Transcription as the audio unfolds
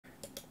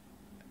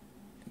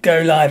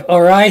Go live.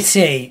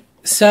 Alrighty.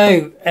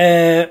 So,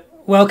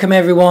 welcome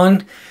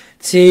everyone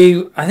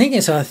to, I think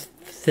it's our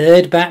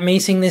third bat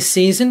meeting this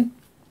season.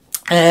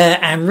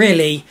 And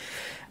really,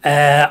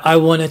 I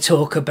want to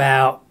talk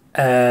about,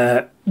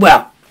 I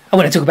want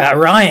to talk about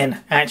Orion,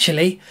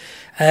 actually,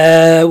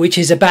 which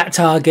is a bat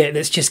target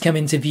that's just come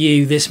into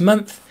view this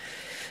month.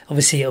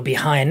 Obviously, it'll be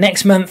higher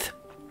next month.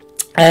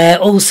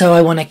 Also,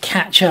 I want to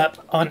catch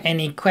up on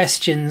any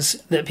questions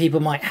that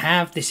people might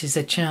have. This is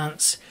a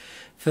chance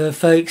for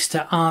folks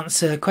to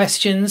answer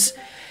questions,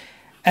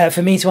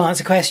 for me to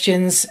answer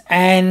questions,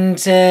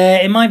 and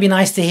it might be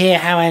nice to hear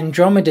how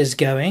Andromeda's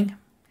going.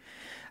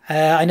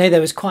 I know there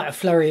was quite a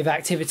flurry of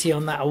activity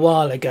on that a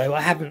while ago.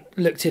 I haven't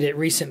looked at it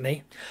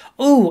recently.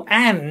 Oh,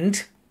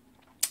 and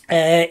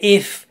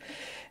if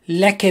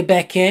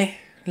Lekebeke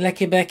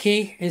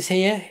is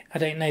here, I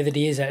don't know that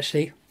he is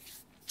actually.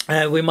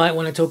 We might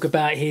want to talk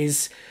about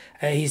he's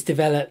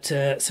developed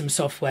some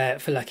software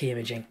for lucky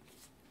imaging,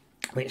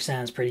 which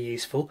sounds pretty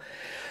useful.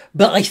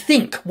 But I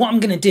think what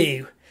I'm going to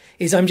do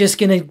is I'm just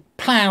going to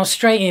plow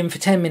straight in for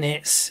 10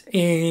 minutes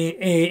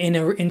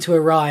into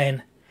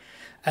Orion.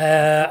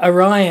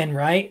 Orion,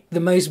 right? The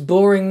most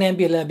boring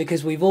nebula,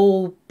 because we've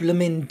all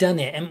bloomin' done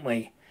it, haven't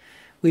we?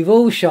 We've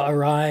all shot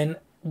Orion.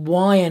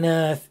 Why on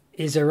earth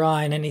is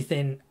Orion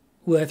anything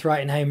worth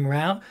writing home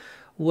about?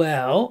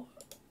 Well,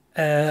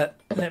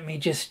 let me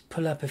just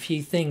pull up a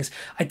few things.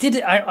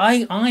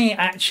 I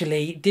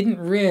actually didn't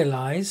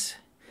realise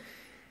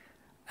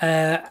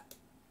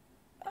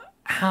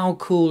how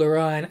cool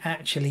Orion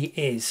actually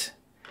is.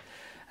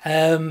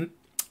 And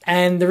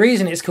the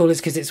reason it's cool is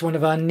because it's one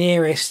of our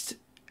nearest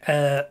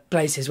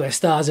places where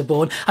stars are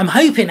born. I'm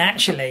hoping,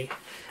 actually,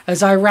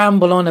 as I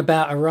ramble on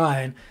about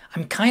Orion,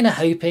 I'm kind of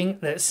hoping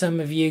that some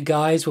of you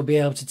guys will be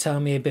able to tell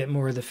me a bit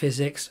more of the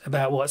physics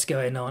about what's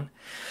going on.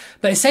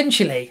 But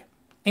essentially,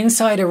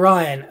 inside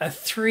Orion are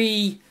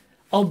three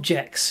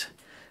objects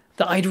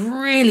that I'd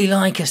really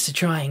like us to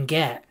try and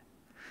get.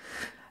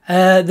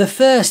 The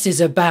first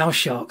is a bow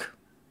shock.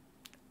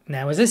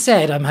 Now, as I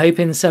said, I'm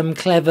hoping some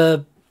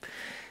clever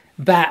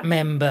bat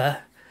member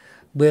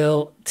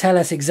will tell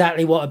us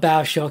exactly what a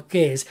bow shock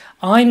is.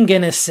 I'm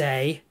going to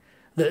say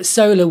that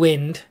solar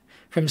wind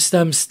from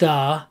some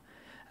star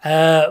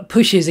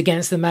pushes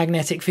against the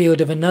magnetic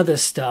field of another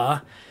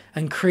star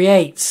and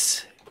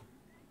creates,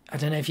 I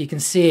don't know if you can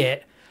see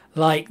it,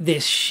 like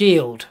this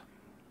shield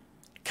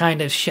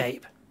kind of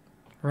shape,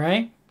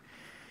 right?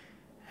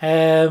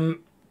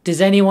 Does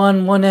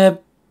anyone want to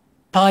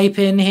pipe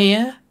in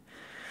here?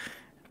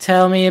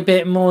 Tell me a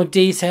bit more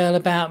detail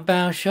about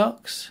bow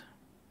shocks.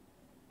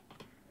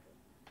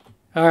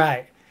 All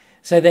right,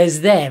 so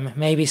there's them.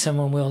 Maybe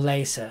someone will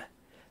later.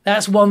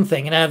 That's one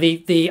thing. Now,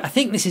 I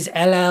think this is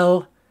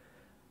LL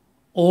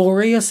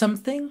Ori or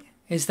something.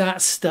 Is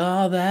that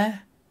star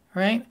there,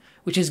 right?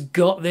 Which has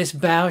got this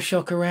bow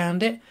shock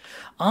around it.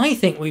 I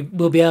think we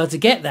will be able to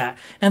get that.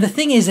 Now, the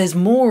thing is, there's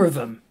more of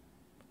them.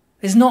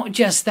 There's not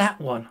just that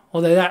one,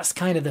 although that's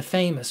kind of the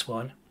famous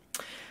one.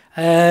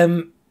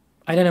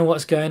 I don't know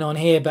what's going on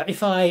here, but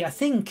if I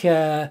think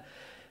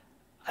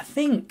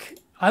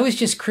I was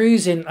just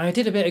cruising. I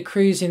did a bit of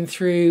cruising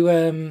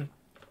through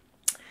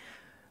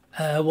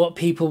what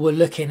people were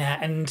looking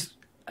at, and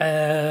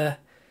well,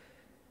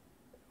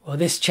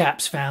 this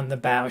chap's found the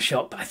bow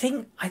shock. But I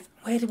think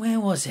where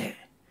was it?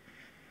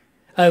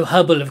 Oh,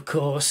 Hubble, of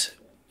course.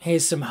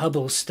 Here's some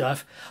Hubble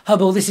stuff.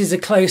 Hubble. This is a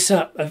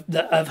close-up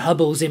of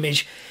Hubble's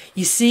image.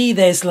 You see,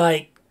 there's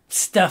like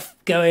stuff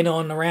going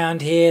on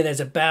around here. There's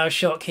a bow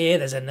shock here.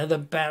 There's another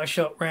bow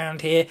shock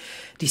around here.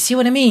 Do you see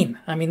what I mean?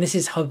 I mean, this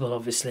is Hubble,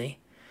 obviously,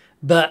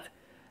 but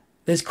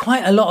there's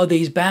quite a lot of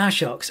these bow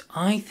shocks.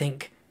 I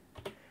think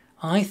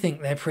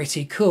they're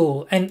pretty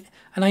cool. And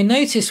I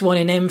noticed one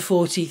in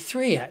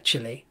M43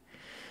 actually.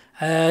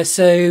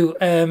 So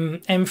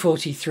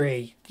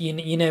M43,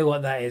 you know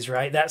what that is,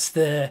 right? That's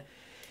if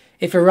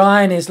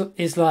Orion is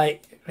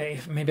like,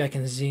 maybe I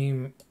can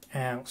zoom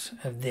out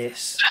of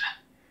this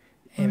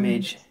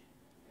image.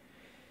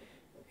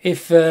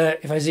 If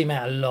I zoom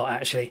out a lot,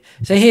 actually.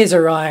 So here's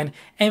Orion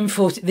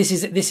M40. This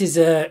is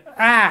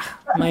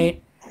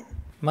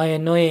my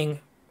annoying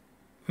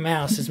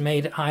mouse has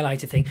made it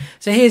highlighted thing.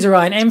 So here's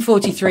Orion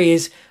M43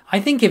 is, I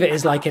think of it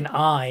as like an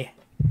eye.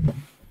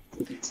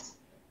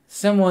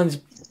 Someone's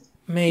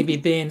maybe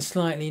being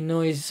slightly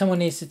noisy. Someone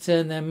needs to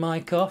turn their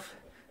mic off.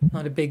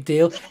 Not a big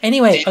deal.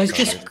 Anyway, I was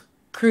just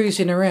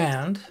cruising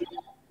around,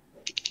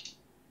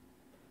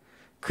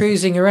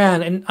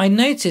 and I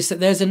noticed that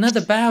there's another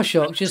bow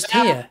shock just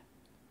here.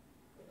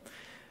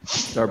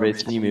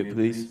 Starbase, can you mute,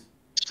 please?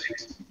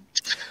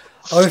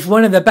 Or if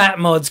one of the bat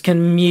mods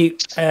can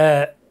mute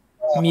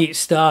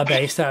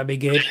Starbase, that would be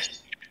good.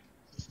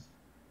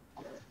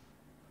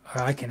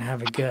 Or I can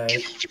have a go.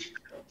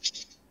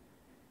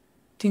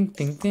 Ding,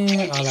 ding,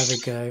 ding. I'll have a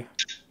go.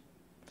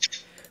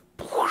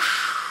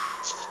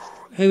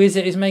 Who is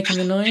it who's making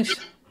the noise?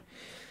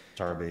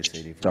 Starbase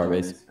 84.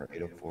 Starbase.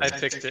 804. I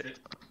fixed it.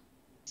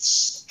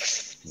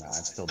 Nah,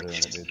 I'm still doing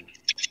it, dude.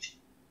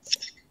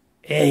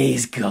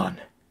 He's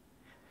gone.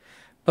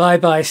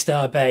 Bye-bye,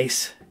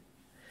 Starbase.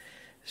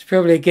 It's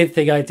probably a good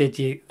thing I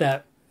did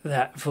that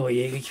for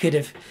you. You could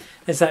have.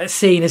 There's that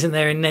scene, isn't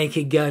there, in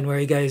Naked Gun where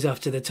he goes off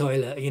to the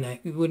toilet. You know,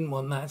 you wouldn't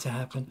want that to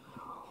happen.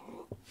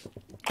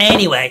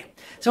 Anyway,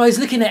 so I was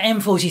looking at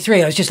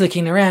M43. I was just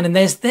looking around, and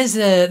there's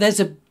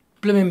a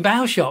blooming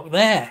bow shock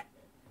there.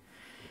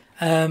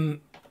 I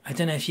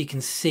don't know if you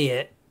can see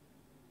it.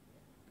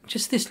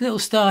 Just this little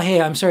star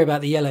here. I'm sorry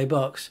about the yellow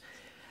box.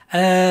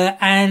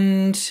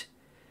 And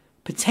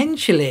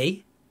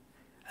potentially,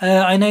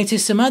 I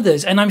noticed some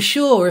others. And I'm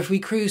sure if we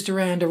cruised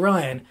around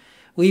Orion,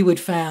 we would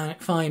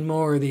find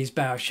more of these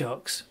bow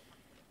shocks.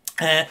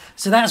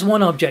 So that's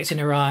one object in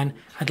Orion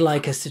I'd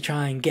like us to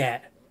try and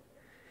get.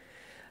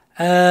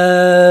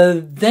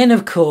 Then,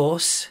 of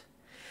course,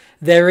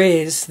 there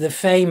is the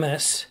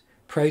famous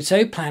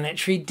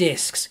protoplanetary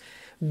disks.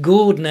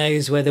 God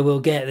knows whether we'll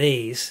get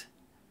these.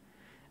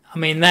 I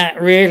mean, that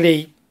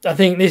really, I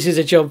think this is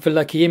a job for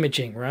Lucky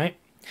Imaging, right?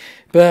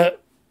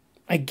 But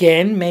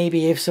again,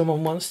 maybe if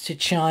someone wants to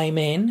chime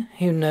in,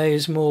 who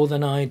knows more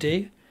than I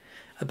do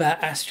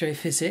about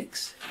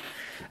astrophysics,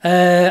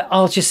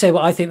 I'll just say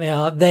what I think they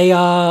are. They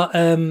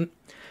are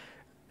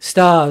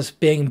stars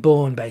being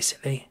born,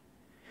 basically.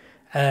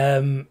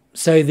 So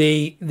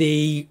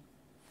the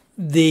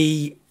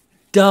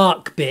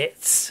dark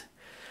bits,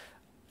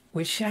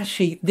 which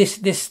actually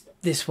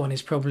this one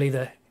is probably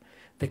the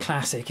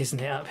classic,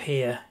 isn't it? Up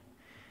here,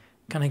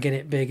 can I get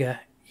it bigger?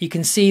 You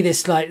can see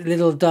this like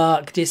little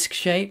dark disc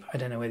shape. I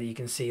don't know whether you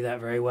can see that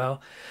very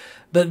well,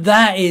 but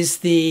that is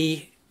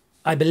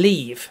I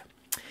believe,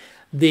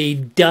 the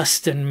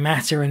dust and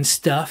matter and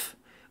stuff,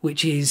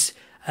 which is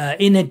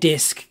in a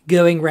disk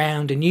going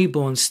round a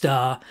newborn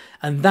star,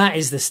 and that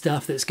is the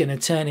stuff that's going to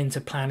turn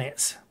into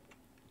planets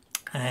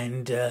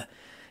and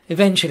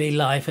eventually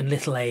life and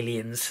little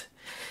aliens.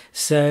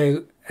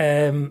 So,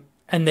 and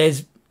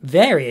there's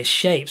various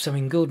shapes. I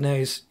mean, God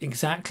knows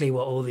exactly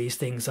what all these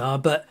things are,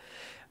 but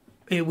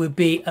it would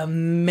be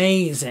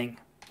amazing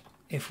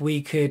if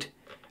we could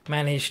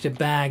manage to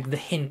bag the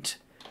hint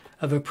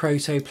of a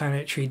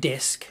protoplanetary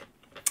disk.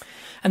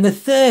 And the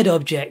third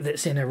object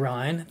that's in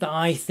Orion that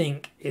I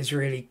think is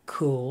really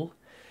cool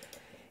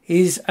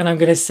is, and I'm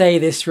going to say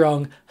this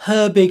wrong,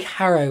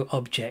 Herbig-Haro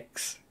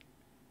objects.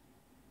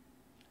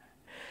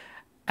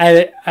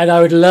 And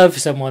I would love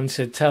someone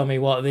to tell me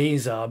what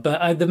these are.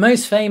 But the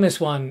most famous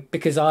one,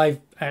 because I've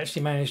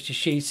actually managed to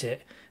shoot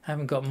it, I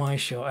haven't got my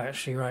shot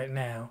actually right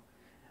now.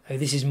 Oh,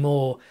 this is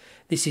more,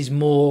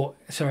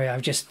 sorry,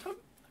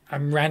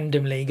 I'm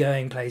randomly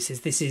going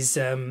places. This is,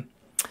 I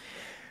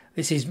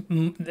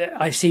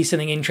see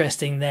something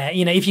interesting there.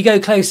 You know, if you go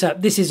close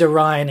up, this is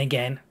Orion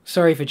again.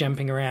 Sorry for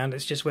jumping around.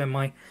 It's just where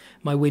my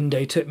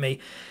window took me.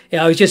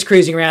 Yeah, I was just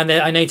cruising around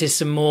there. I noticed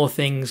some more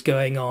things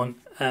going on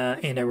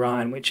in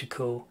Orion, which are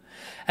cool.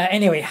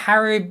 Anyway,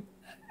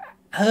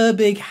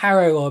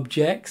 Herbig-Haro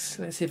objects.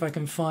 Let's see if I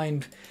can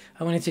find...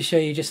 I wanted to show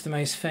you just the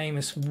most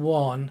famous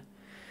one.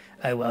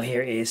 Oh, well,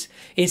 here it is.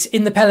 It's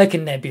in the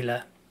Pelican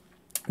Nebula.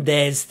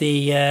 There's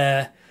the...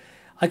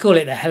 I call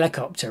it the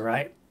helicopter,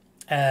 right?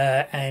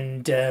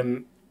 And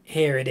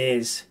here it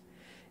is.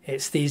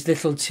 It's these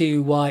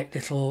two white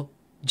little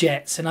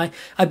jets. And I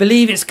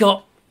believe it's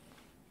got...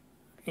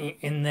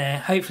 in there,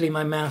 hopefully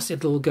my mouse,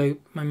 it'll go...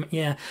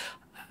 yeah.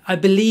 I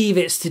believe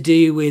it's to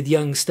do with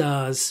young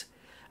stars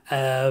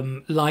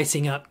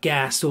lighting up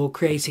gas or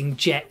creating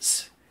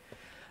jets.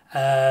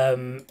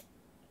 I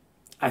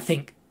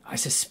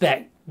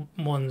suspect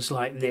ones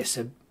like this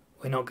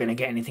we're not going to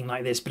get anything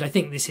like this, but I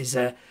think this is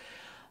a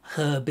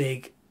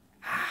Herbig-Haro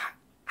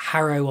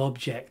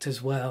object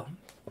as well.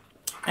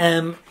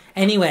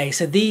 Anyway,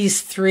 so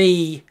these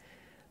three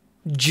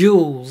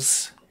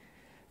jewels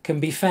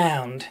can be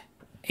found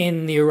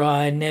in the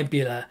Orion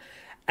Nebula.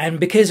 And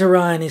because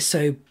Orion is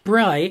so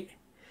bright,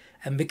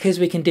 and because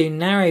we can do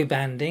narrow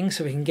banding,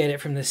 so we can get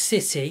it from the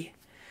city,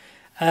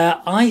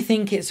 I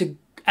think it's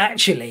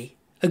actually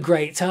a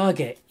great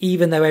target,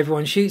 even though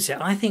everyone shoots it.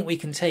 I think we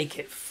can take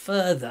it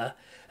further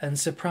and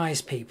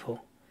surprise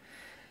people.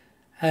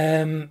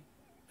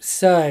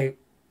 So,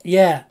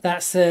 yeah,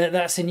 that's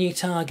a new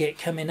target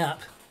coming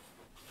up.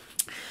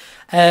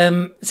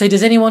 So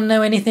does anyone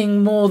know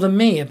anything more than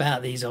me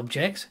about these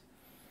objects?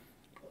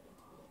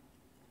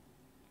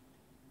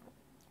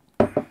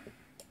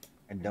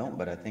 I don't,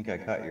 but I think I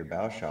caught your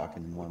bow shock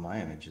in one of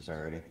my images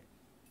already.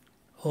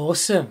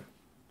 Awesome.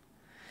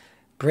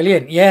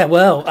 Brilliant. Yeah,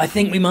 well, I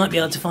think we might be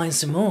able to find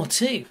some more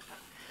too.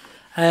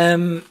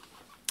 And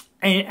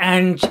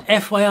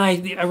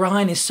FYI,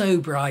 Orion is so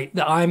bright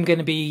that I'm going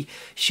to be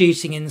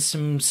shooting in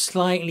some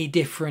slightly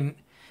different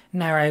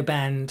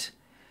narrowband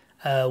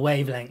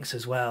wavelengths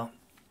as well.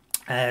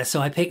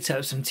 So I picked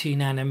up some 2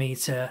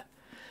 nanometer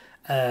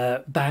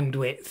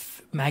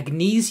bandwidth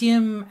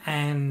magnesium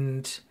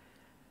and...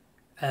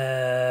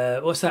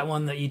 what's that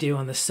one that you do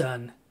on the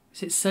sun?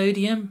 Is it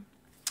sodium?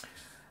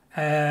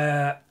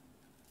 And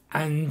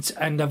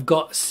I've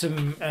got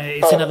some.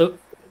 It's another.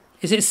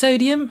 Is it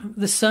sodium?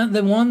 The sun,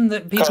 the one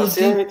that people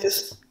calcium, do. it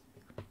is.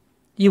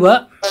 You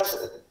what?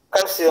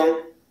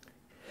 Calcium.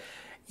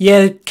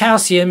 Yeah,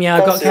 calcium. Yeah,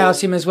 I've got Calcium.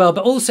 calcium as well.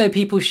 But also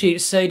people shoot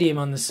sodium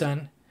on the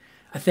sun,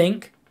 I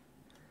think.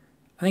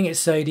 I think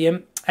it's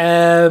sodium.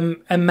 And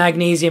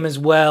magnesium as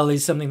well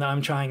is something that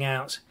I'm trying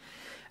out.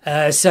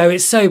 So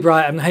it's so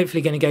bright, I'm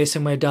hopefully going to go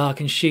somewhere dark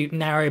and shoot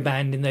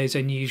narrowband in those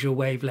unusual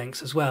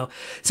wavelengths as well.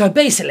 So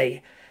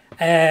basically,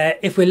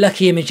 if we're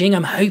lucky imaging,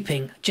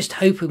 just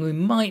hoping we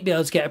might be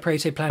able to get a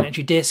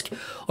protoplanetary disk,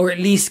 or at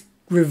least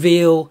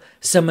reveal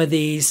some of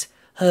these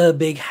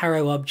big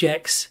Harrow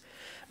objects.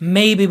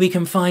 Maybe we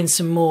can find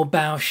some more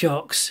bow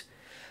shocks.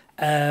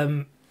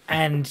 And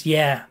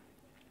yeah,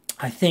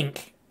 I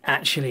think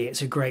actually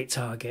it's a great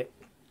target.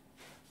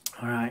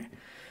 All right.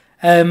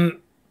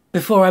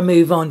 Before I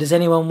move on, does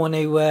anyone want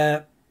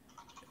to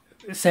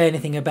say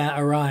anything about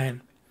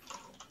Orion?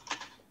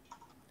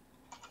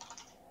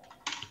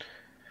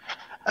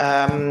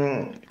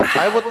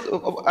 I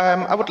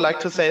would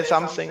like to say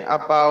something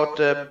about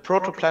the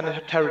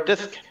protoplanetary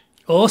disk.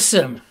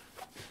 Awesome.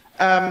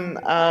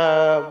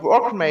 A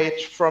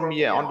workmate from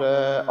here on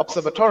the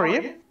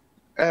observatory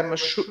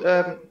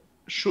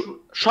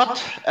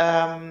shot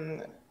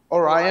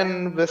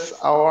Orion with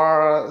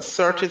our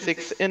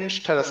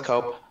 36-inch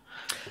telescope.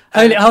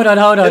 Hold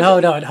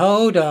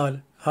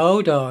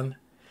on.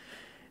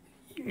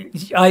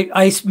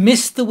 I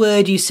missed the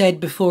word you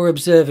said before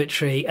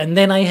observatory, and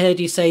then I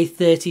heard you say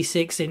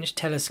 36-inch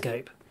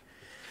telescope.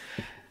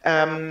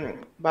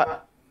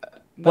 But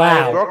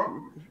wow.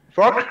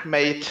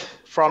 Workmate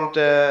from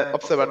the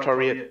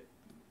observatory,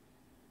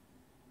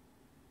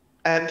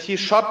 and he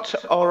shot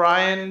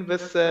Orion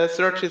with the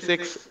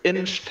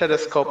 36-inch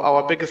telescope,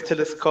 our biggest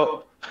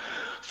telescope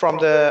from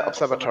the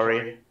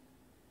observatory.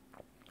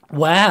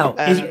 Wow.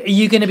 Are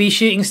you going to be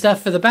shooting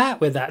stuff for the bat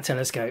with that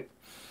telescope?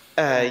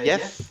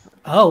 Yes.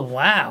 Oh,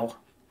 wow.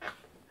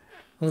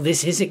 Well,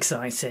 this is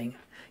exciting.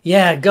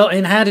 Yeah,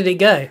 and how did it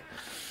go?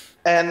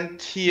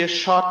 And he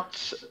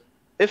shot,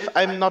 if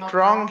I'm not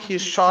wrong, he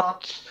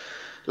shot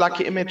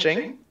lucky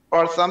imaging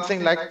or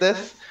something like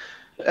this,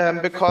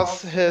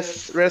 because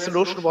his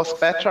resolution was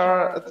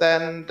better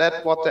than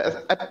that what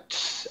the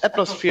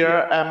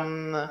atmosphere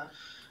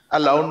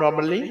allow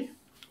normally.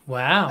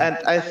 Wow. And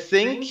I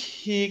think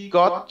he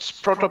got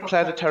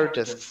protoplanetary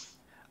disks.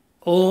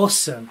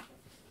 Awesome.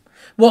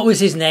 What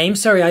was his name?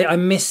 Sorry, I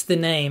missed the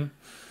name.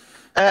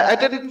 I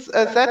didn't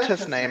set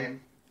his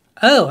name.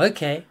 Oh,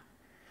 okay.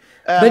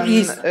 But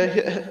he's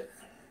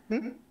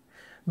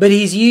but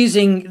he's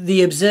using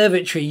the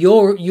observatory.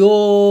 Are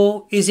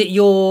you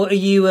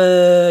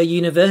a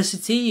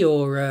university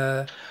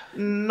or?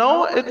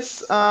 No,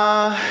 it's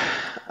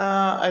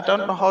I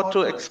don't know how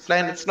to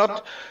explain. It's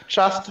not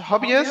just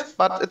hobbyist,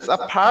 but it's a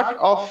part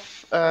of.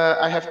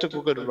 I have to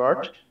Google the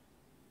word.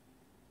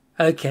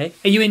 Okay.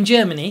 Are you in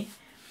Germany?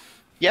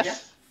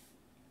 Yes.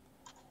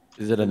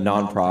 Is it a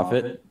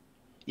non-profit?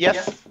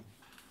 Yes.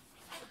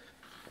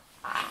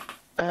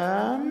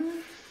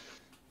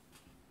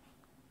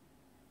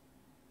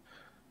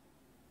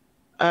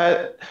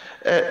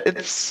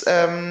 It's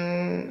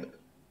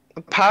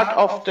part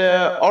of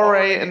the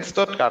Orion in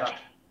Stuttgart.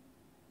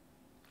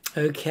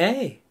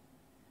 Okay.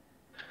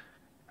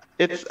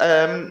 It's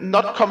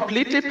not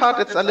completely part.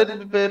 It's a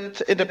little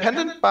bit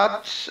independent,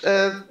 but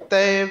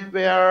they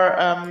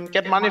were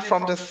get money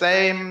from the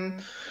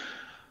same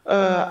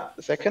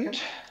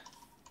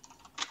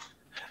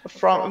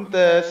from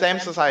the same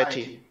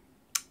society.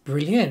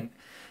 Brilliant.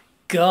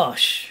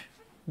 Gosh.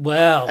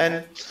 Wow.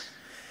 And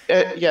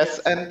yes,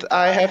 and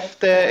I have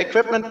the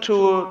equipment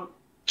to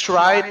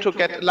try to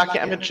get lucky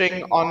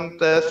imaging on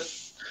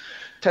this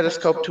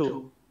telescope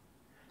too.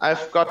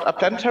 I've got a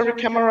planetary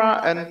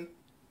camera, and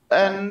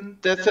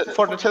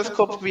for the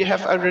telescope we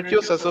have a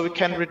reducer, so we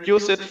can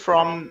reduce it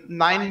from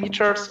 9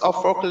 meters of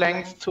focal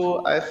length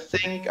to I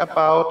think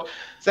about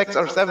 6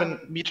 or 7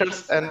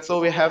 meters, and so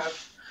we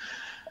have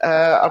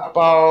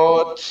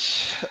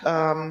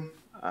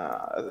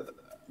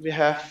we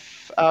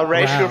have a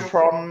ratio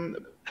from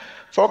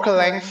focal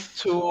length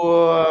to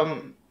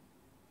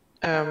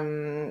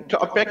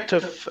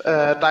objective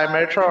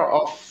diameter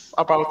of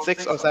about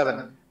 6 or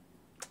 7.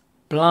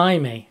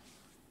 Blimey.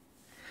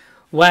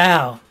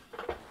 Wow.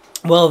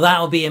 Well,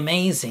 that'll be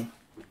amazing.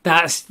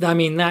 That's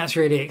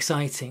really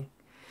exciting.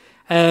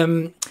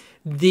 I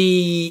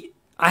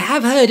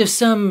have heard of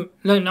some.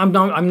 No,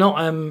 I'm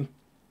not.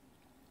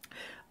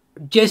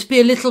 Just be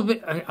a little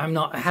bit. I'm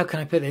not. How can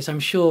I put this? I'm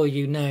sure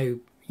you know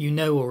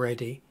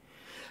already.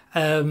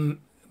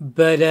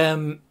 But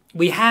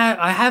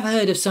I have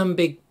heard of some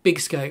big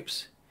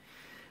scopes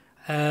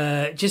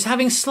just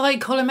having slight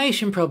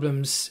collimation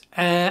problems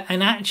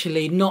and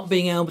actually not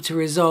being able to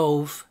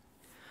resolve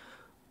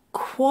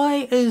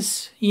quite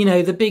as,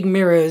 the big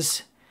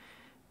mirrors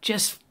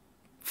just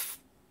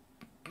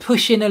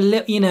pushing a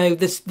little,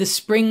 the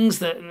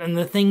springs and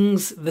the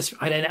things,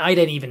 I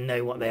don't even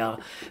know what they are,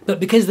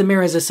 but because the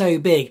mirrors are so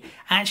big,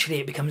 actually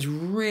it becomes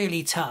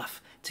really tough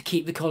to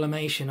keep the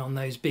collimation on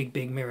those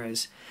big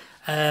mirrors.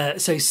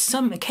 So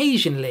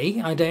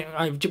occasionally,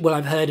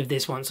 I've heard of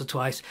this once or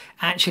twice,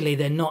 actually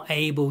they're not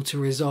able to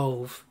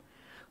resolve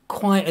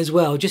quite as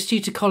well, just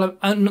due to column,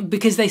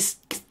 because they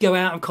go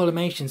out of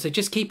collimation. So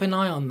just keep an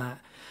eye on that.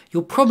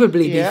 You'll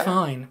probably be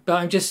fine. But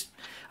I've just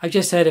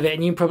heard of it,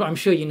 and I'm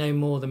sure you know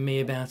more than me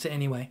about it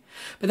anyway.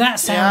 But that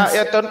sounds.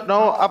 Yeah, I don't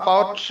know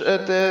about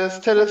the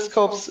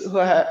telescopes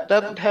who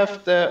don't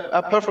have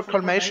the perfect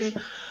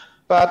collimation,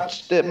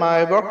 but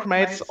my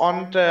workmates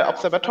on the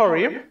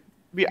observatory,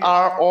 we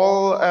are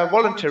all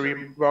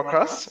voluntary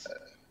workers.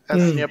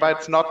 As nearby,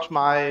 it's not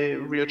my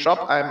real job.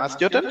 I'm a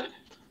student.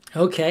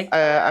 Okay.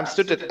 I'm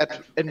student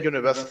in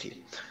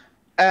university,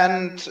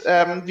 and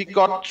we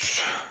got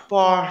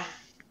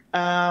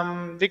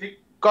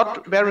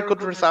very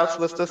good results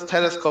with this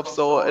telescope.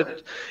 So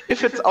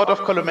if it's out of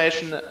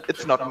collimation,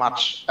 it's not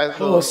much.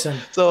 Awesome.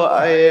 So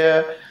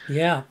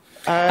yeah.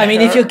 I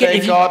mean, if you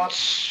got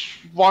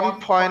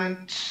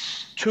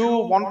 1.2,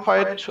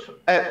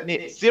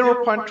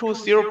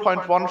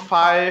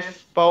 0.15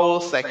 bow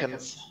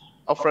seconds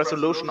of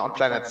resolution on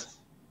planets.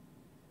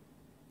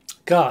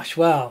 Gosh,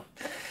 wow.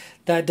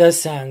 That does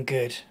sound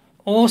good.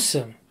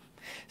 Awesome.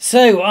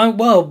 So,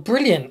 well,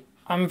 brilliant.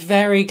 I'm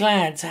very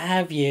glad to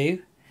have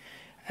you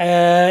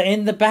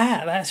in the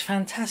bat. That's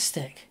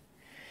fantastic.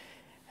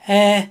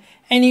 And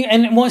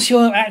what's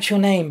your actual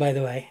name, by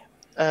the way?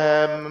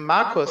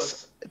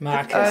 Marcus.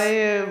 Marcus.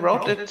 I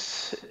wrote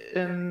it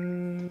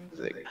in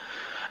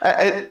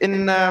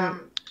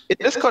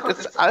Discord.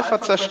 It's Alpha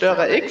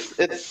Zerstörer X.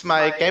 It's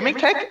my gaming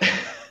tag.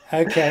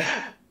 Okay.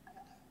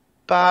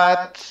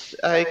 But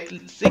I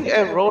think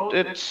I wrote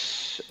it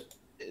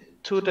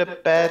to the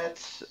bed.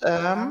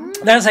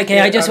 That's okay.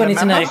 I just wanted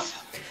to know.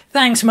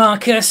 Thanks,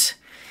 Marcus.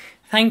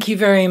 Thank you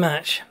very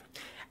much.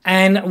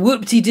 And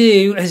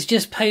Whoop-de-Doo has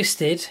just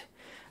posted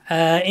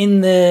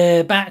in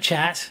the bat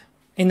chat,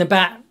 in the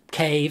bat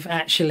cave,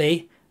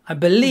 actually, I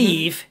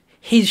believe,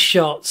 his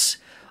shots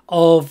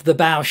of the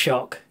bow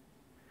shock,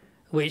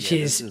 which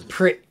is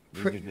pretty.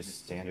 These are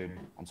just standard.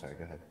 I'm sorry.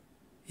 Go ahead.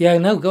 Yeah,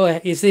 no, go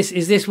ahead. Is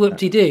this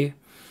Whoop-de-Doo?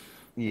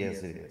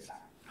 Yes, it is.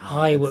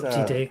 Hi,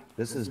 Whoop-de-Doo.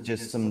 This is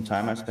just some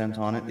time I spent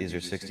on it. These are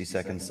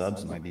 60-second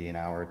subs. It might be an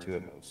hour or two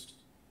at most.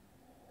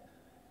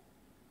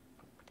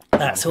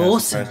 That's I'm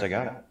awesome. surprised I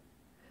got it.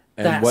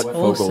 And That's what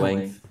focal awesome.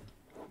 length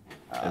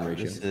and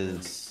ratio?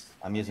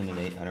 I'm using an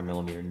 800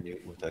 millimeter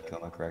newt with a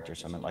coma corrector,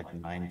 so I'm at like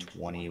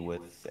 920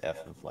 with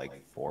f of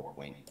like 4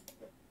 point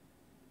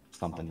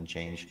something and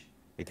change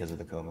because of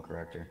the coma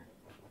corrector.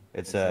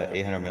 It's a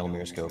 800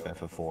 millimeter scope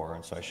f of 4,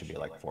 and so I should be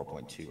like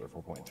 4.2 or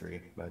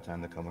 4.3 by the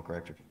time the coma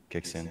corrector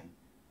kicks in.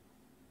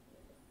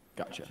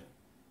 Gotcha.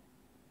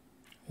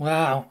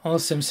 Wow,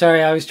 awesome.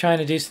 Sorry, I was trying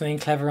to do something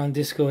clever on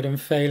Discord and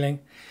failing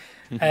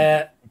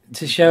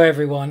to show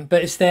everyone,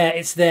 but it's there.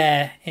 It's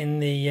there in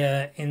the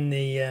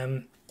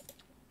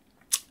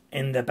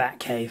bat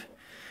cave.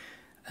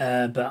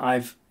 But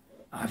I've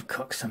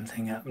cooked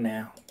something up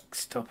now.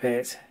 Stop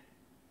it.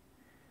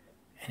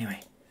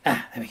 Anyway,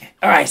 there we go.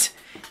 All right.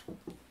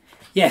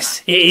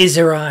 Yes, it is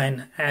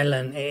Orion,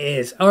 Alan. It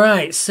is. All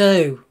right.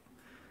 So,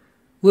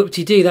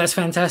 Whoop-de-Doo. That's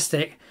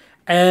fantastic.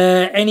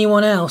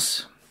 Anyone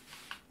else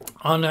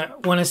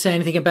want to say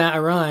anything about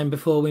Orion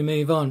before we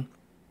move on?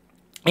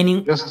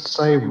 Just to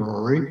say,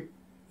 Rory.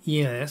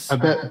 Yes. I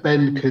bet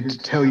Ben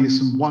could tell you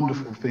some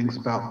wonderful things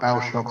about bow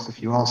shocks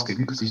if you ask him,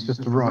 because he's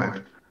just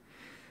arrived.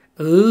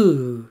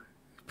 Ooh,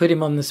 put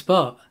him on the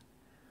spot.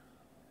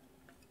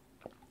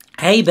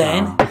 Hey,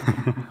 Ben.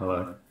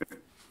 Hello.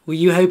 Were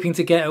you hoping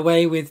to get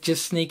away with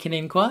just sneaking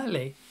in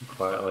quietly?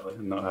 Quietly,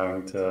 not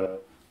having to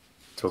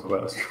talk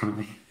about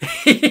astronomy.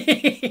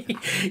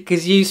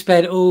 Because you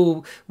spent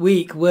all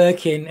week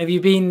working. Have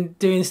you been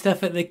doing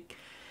stuff at the...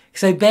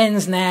 So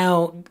Ben's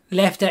now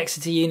left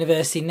Exeter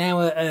University,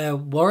 now at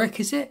Warwick,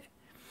 is it?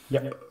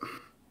 Yep.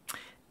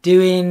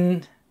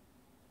 Doing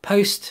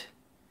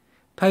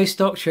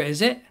postdoctorate,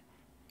 is it?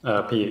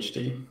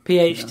 PhD.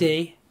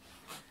 PhD.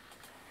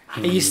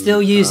 Yeah. Are you still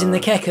using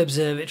the Keck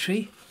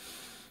Observatory?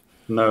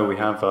 No, we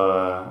have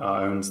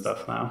our own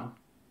stuff now.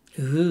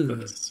 Ooh.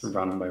 It's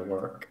run by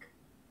work.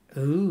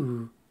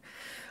 Ooh.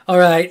 All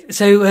right.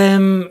 So,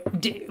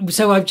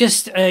 so I've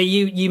just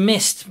you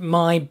missed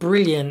my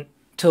brilliant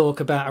talk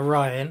about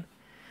Orion,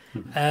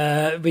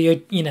 but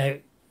you know,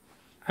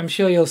 I'm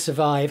sure you'll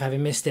survive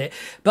having missed it.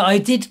 But I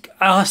did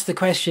ask the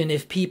question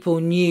if people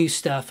knew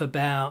stuff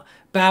about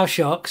bow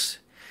shocks,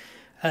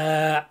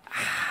 her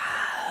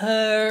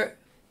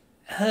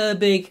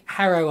big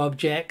Harrow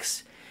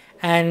objects,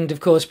 and of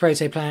course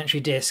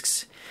protoplanetary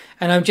disks.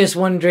 And I'm just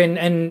wondering,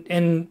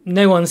 and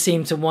no one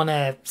seemed to want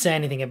to say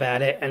anything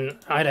about it, and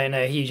I don't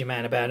know a huge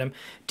amount about them.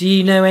 Do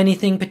you know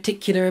anything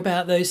particular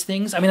about those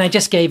things? I mean, I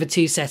just gave a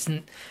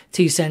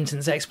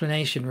two-sentence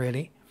explanation,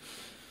 really.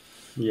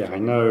 Yeah, I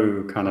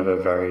know kind of a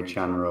very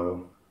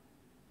general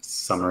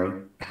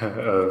summary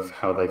of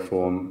how they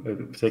form,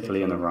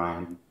 particularly in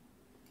Orion,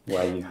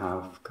 where you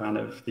have kind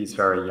of these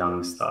very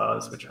young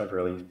stars which have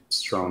really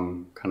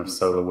strong kind of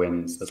solar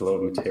winds. There's a lot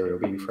of material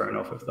being thrown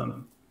off of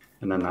them.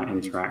 And then that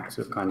interacts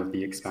with kind of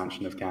the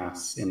expansion of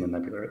gas in the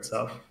nebula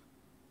itself.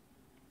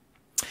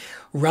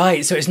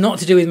 Right, so it's not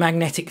to do with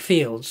magnetic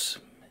fields.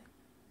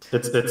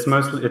 It's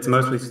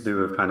mostly to do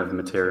with kind of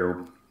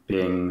material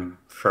being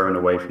thrown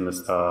away from the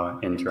star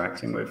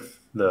interacting with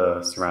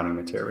the surrounding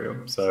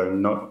material. So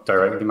not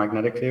directly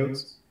magnetic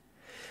fields.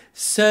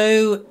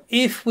 So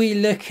if we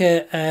look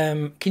at,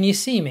 can you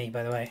see me,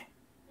 by the way?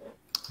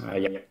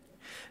 Yeah.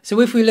 So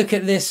if we look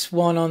at this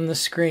one on the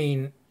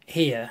screen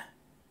here,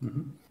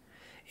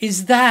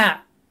 is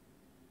that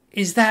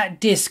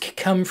disk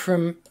come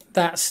from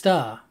that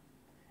star?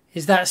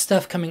 Is that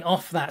stuff coming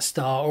off that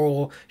star,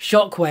 or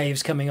shock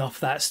waves coming off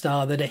that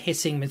star that are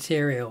hitting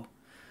material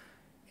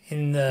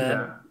in the...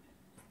 Yeah.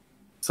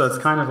 So it's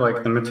kind of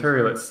like the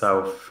material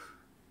itself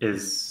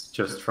is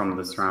just from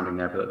the surrounding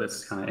nebula,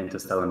 this kind of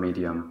interstellar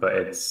medium, but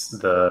it's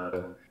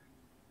the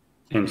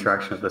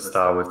interaction of the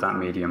star with that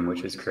medium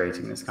which is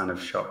creating this kind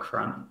of shock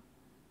front.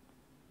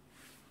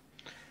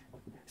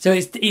 So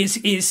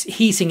it's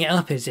heating it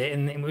up, is it?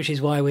 And which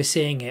is why we're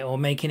seeing it, or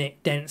making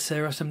it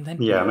denser or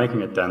something? Yeah, making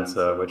it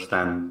denser, which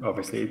then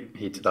obviously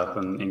heats it up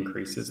and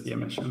increases the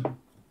emission.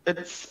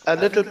 It's a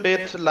little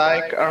bit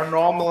like a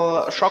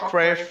normal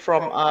shockwave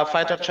from a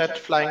fighter jet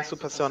flying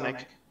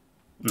supersonic.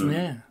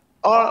 Yeah.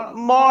 Or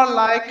more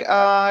like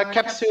a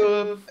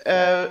capsule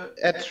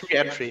at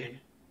re-entry.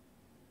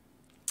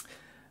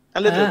 A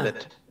little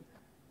bit.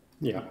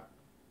 Yeah.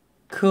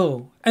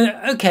 Cool.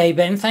 Okay,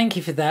 Ben, thank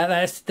you for that.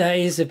 That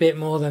is a bit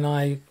more than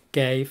I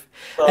gave.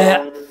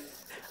 I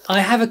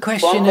have a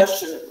question. One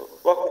question.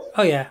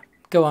 Oh yeah,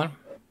 go on.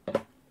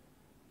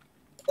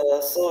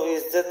 So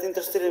is that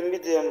interstellar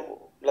medium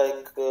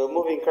like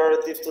moving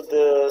relative to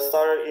the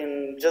star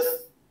in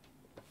just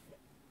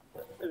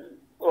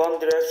one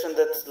direction?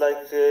 That's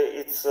like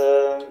it's.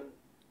 Why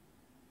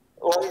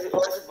is it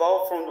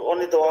bound from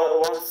only the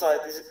one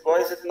side? Why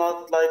is it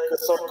not like a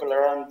circle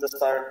around the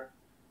star?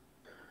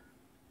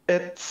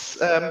 It's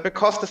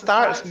because the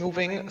star is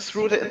moving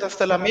through the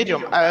interstellar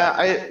medium.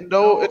 I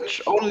know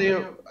it only.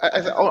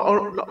 I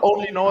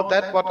only know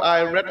that what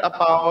I read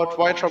about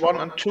Voyager 1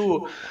 and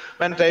 2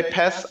 when they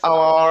pass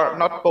our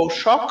not bow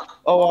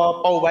shock,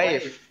 our bow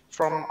wave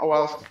from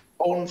our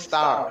own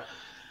star.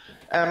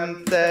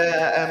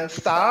 The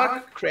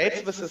star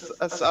creates with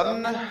a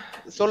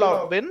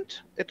solar wind.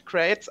 It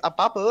creates a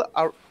bubble,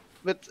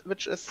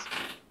 which is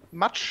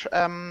much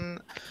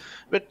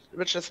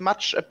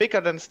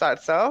bigger than the star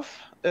itself.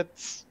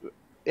 It's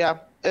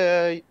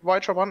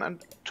Voyager 1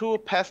 and 2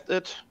 passed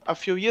it a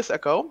few years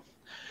ago,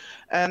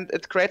 and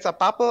it creates a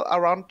bubble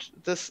around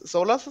this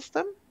solar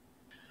system.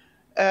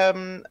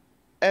 And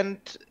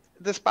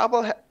this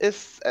bubble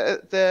is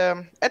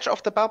the edge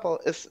of the bubble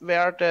is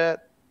where the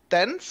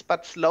dense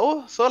but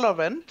slow solar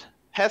wind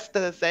has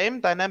the same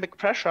dynamic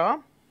pressure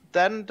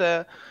than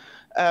the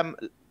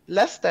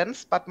less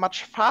dense but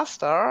much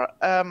faster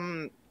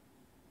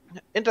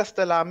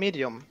interstellar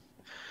medium.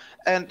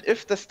 And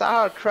if the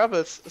star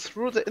travels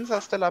through the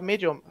interstellar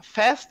medium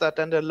faster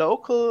than the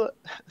local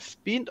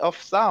speed of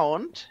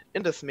sound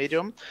in this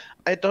medium,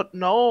 I don't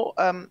know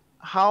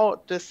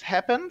how this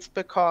happens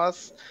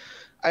because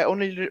I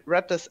only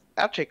read this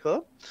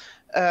article,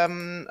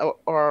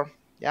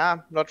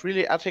 not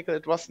really article.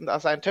 It wasn't a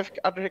scientific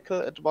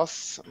article. It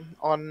was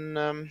on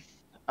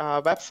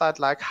a website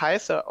like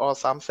Heise or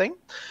something,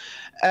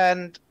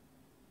 and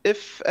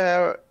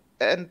so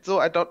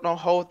I don't know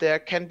how there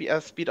can be a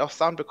speed of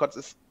sound because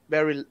it's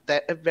very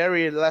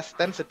less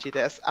density.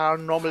 There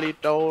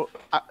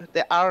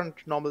aren't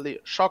normally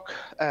shock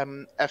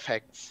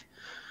effects.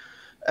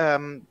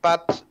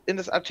 But in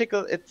this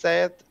article, it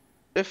said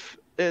if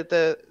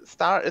the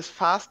star is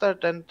faster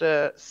than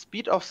the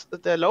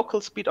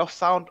local speed of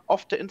sound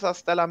of the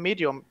interstellar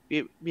medium,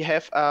 we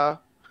have a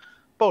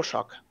bow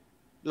shock,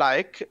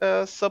 like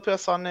a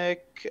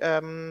supersonic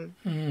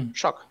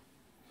shock.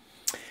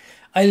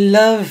 I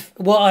love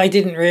what I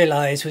didn't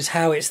realise was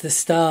how it's the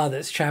star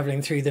that's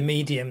travelling through the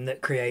medium that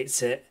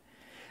creates it.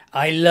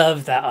 I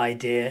love that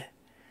idea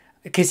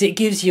because it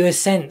gives you a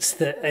sense,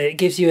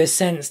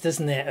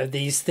 doesn't it, of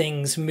these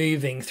things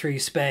moving through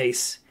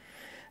space,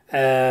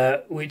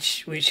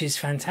 which is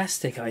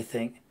fantastic, I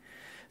think.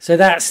 So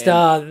that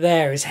star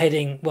there is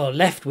heading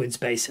leftwards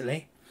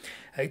basically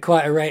at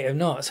quite a rate of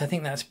knots. I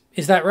think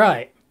is that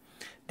right?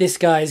 This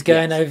guy's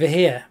going over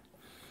here.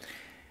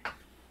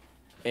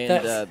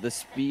 And the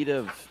speed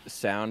of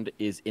sound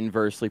is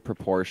inversely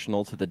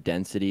proportional to the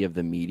density of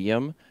the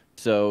medium.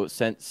 So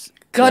since...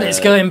 God, it's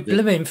going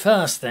blooming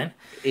fast then.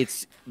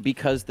 It's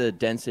because the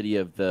density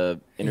of the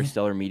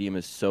interstellar medium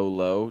is so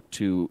low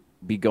to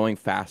be going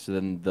faster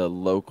than the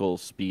local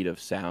speed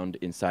of sound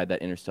inside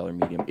that interstellar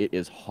medium. It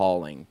is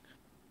hauling.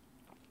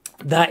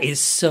 That is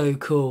so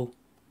cool.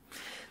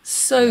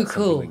 So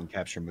cool. We can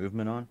capture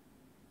movement on?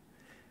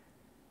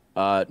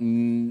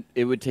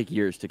 It would take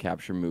years to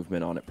capture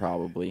movement on it,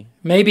 probably.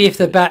 Maybe if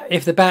the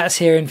bat's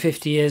here in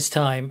 50 years'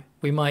 time,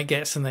 we might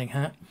get something,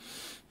 huh?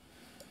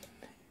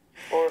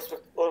 Or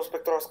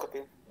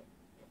spectroscopy.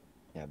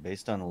 Yeah,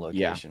 based on the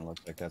location, it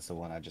looks like that's the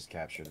one I just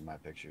captured in my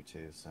picture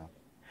too.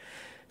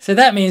 So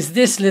that means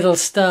this little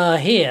star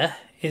here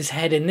is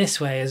heading this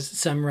way as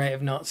some rate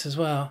of knots as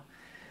well.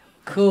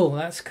 Cool,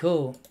 that's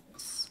cool.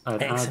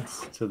 I'd Excellent.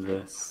 add to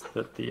this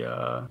that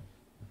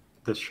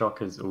the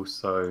shock is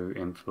also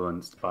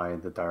influenced by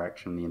the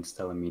direction the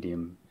interstellar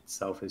medium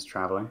itself is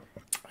traveling.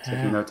 So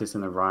if you notice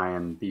in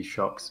Orion, these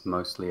shocks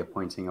mostly are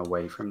pointing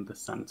away from the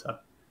center.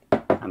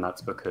 And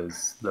that's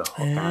because the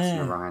hot gas in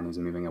Orion is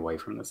moving away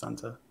from the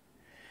center.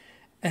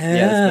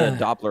 Yeah, it's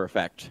the Doppler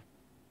effect.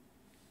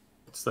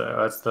 It's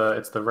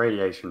the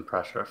radiation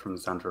pressure from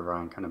the center of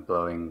Orion kind of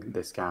blowing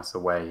this gas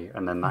away,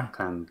 and then that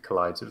kind of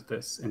collides with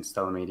this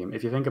interstellar medium.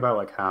 If you think about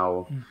like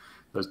how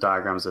those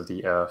diagrams of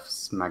the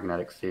Earth's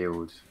magnetic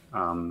field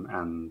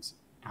and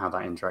how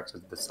that interacts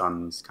with the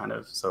sun's kind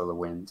of solar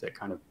wind, it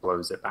kind of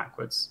blows it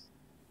backwards.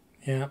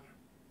 Yeah.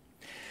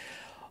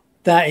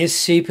 That is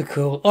super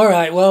cool. All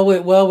right, while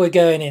we're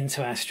going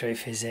into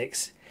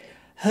astrophysics,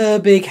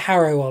 Herbig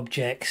Harrow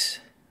objects,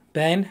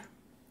 Ben?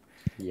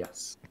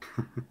 Yes.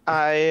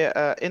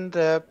 I in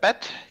the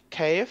Bat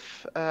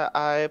Cave,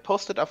 I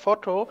posted a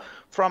photo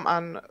from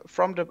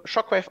the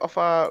shockwave of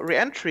a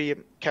re-entry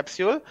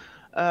capsule,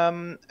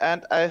 and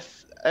I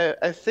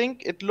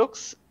think it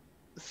looks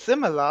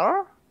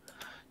similar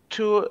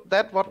to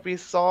that what we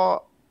saw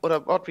or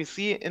what we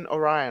see in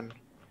Orion.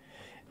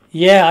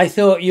 Yeah, I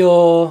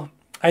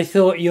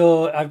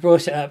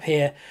brought it up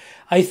here.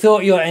 I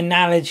thought your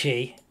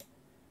analogy.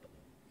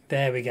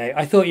 There we go.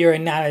 I thought your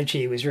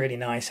analogy was really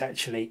nice,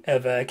 actually,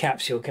 of a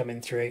capsule coming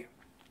through.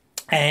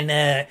 And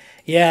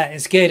yeah,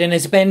 it's good. And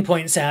as Ben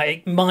points out,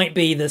 it might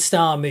be the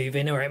star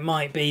moving, or it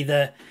might be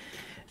the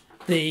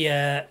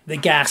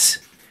gas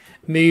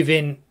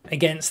moving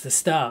against the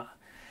star.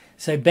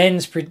 So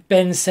Ben's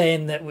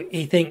saying that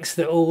he thinks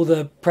that all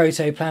the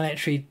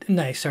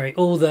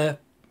all the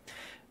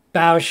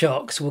bow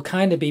shocks will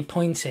kind of be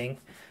pointing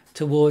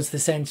towards the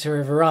center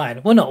of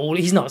Orion. Well, not all.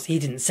 He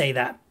didn't say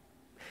that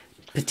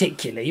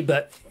particularly,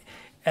 but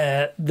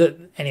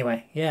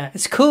anyway, yeah,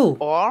 it's cool.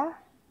 Or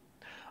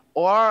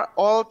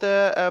all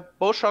the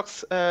bow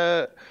shocks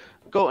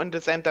go in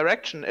the same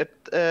direction.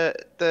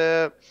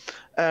 The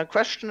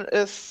question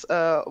is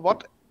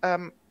what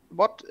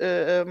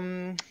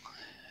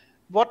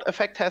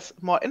effect has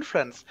more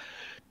influence?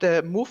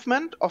 The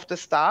movement of the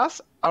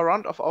stars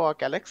around of our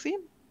galaxy,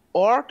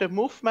 or the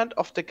movement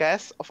of the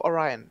gas of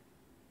Orion?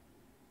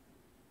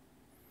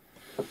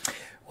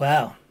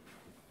 Well,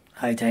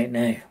 I don't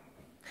know.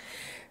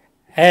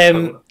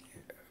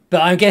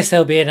 But I guess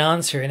there'll be an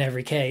answer in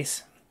every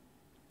case.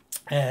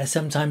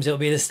 Sometimes it'll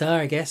be the star,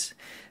 I guess.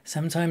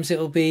 Sometimes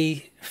it'll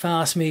be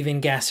fast-moving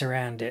gas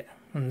around it,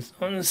 and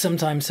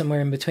sometimes somewhere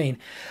in between.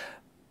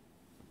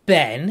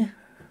 Ben?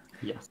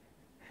 Yes.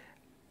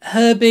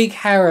 Herbig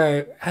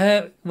Harrow,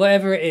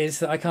 whatever it is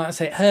that I can't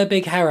say.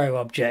 Herbig Harrow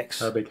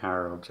objects. Herbig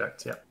Harrow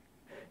objects, yeah.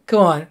 Go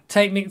on,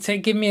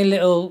 give me a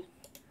little.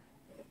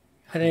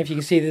 I don't know if you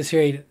can see this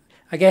read.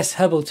 I guess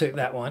Hubble took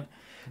that one,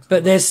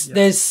 but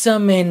there's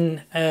some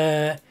in.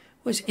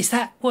 What's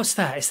that?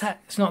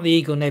 It's not the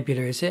Eagle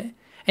Nebula, is it?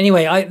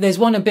 Anyway, there's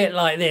one a bit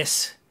like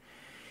this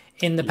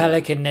in the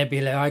Pelican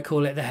Nebula. I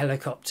call it the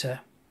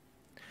helicopter.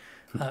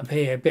 Up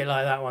here, a bit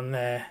like that one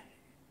there.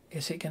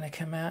 Is it going to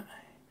come out?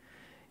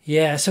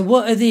 Yeah. So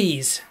what are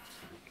these?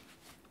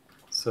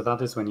 So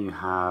that is when you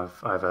have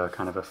either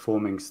kind of a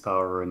forming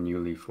star or a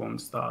newly formed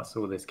star.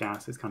 So all this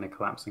gas is kind of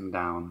collapsing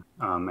down,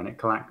 and it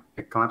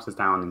collapses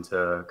down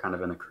into kind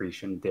of an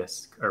accretion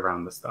disk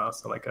around the star.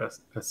 So like a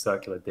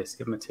circular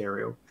disk of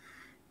material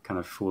kind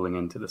of falling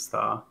into the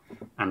star.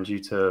 And due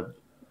to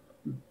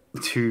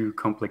too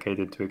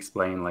complicated to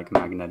explain, like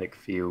magnetic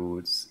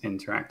fields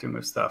interacting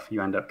with stuff,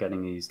 you end up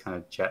getting these kind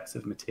of jets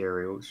of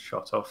materials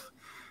shot off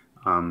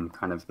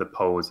kind of the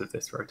poles of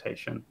this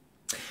rotation.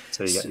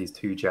 So you get these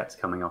two jets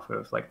coming off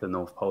of like the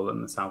North Pole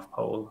and the South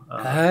Pole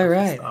of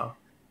the star.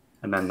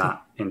 And then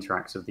that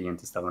interacts with the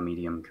interstellar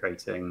medium,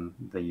 creating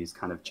these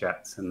kind of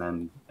jets. And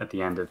then at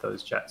the end of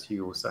those jets,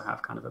 you also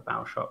have kind of a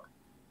bow shock.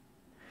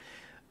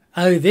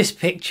 Oh, this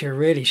picture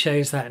really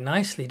shows that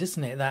nicely,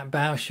 doesn't it? That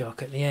bow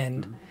shock at the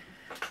end.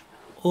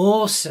 Mm-hmm.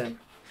 Awesome.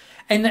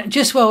 And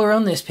just while we're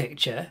on this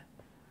picture,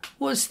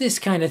 what's this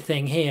kind of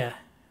thing here?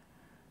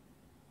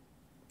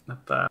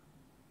 That.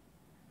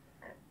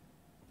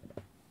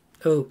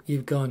 Oh,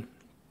 you've gone.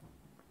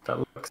 That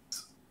looks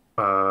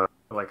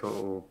like a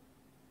little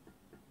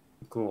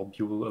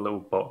globule, a little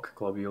Bock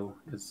globule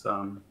is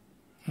what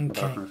I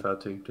can refer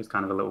to. Just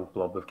kind of a little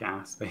blob of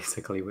gas,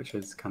 basically, which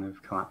is kind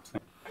of collapsing.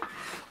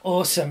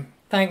 Awesome.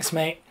 Thanks,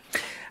 mate.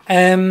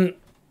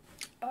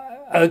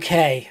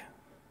 Okay.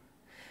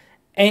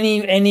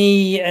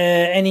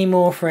 Any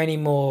more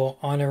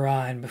on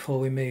Orion before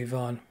we move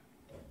on?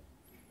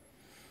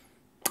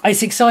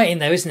 It's exciting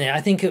though, isn't it?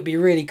 I think it would be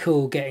really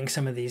cool getting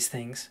some of these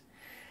things.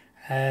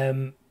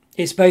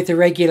 It's both a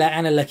regular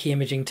and a lucky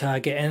imaging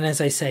target, and as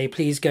I say,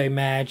 please go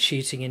mad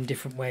shooting in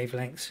different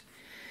wavelengths.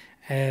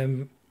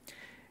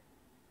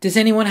 Does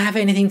anyone have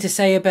anything to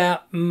say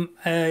about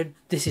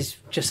this is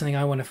just something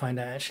I want to find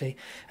out actually,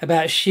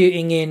 about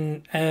shooting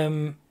in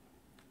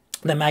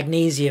the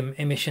magnesium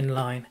emission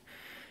line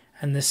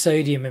and the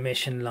sodium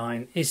emission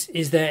line?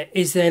 Is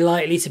there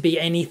likely to be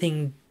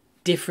anything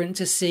different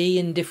to see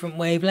in different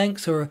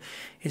wavelengths, or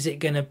is it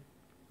going to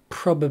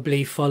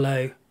probably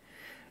follow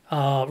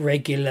our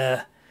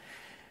regular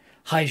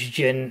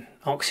hydrogen,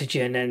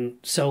 oxygen, and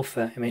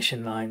sulfur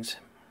emission lines.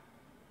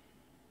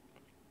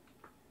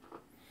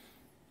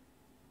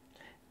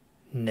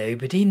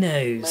 Nobody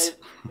knows,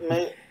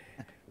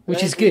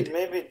 which is good.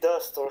 Maybe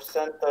dust or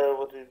center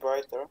would be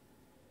brighter.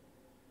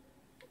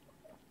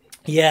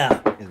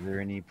 Yeah. Is there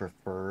any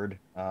preferred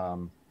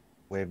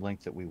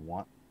wavelength that we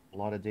want a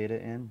lot of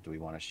data in? Do we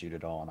want to shoot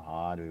it all on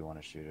hot? Do we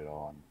want to shoot it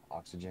all on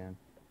oxygen?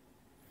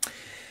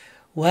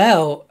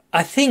 Well,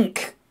 I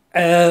think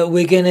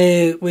we're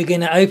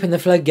gonna open the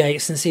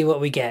floodgates and see what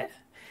we get,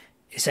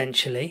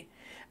 essentially.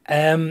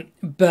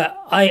 But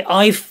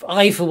I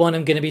for one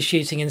am going to be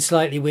shooting in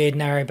slightly weird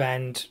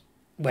narrowband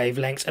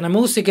wavelengths, and I'm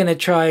also going to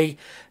try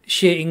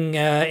shooting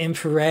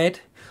infrared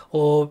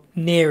or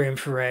near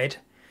infrared.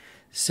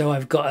 So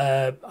I've got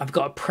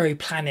a Pro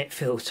Planet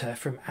filter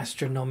from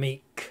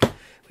Astronomique,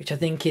 which I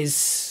think is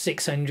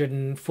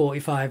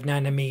 645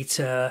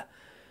 nanometer.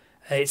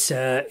 It's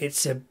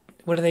a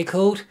what are they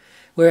called?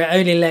 Where it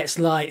only lets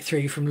light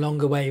through from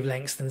longer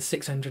wavelengths than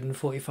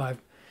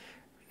 645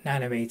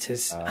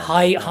 nanometers.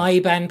 High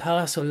band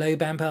pass or low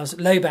band pass?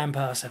 Low band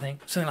pass, I think,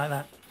 something like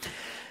that.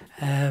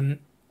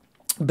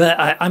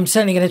 But I'm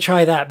certainly going to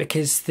try that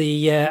because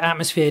the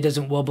atmosphere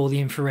doesn't wobble the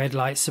infrared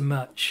light so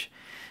much.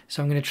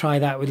 So I'm going to try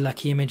that with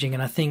Lucky Imaging,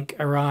 and I think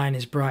Orion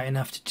is bright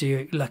enough to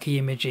do Lucky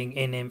Imaging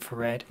in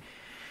infrared.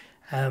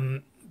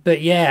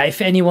 But yeah,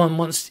 if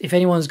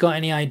anyone's got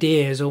any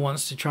ideas or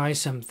wants to try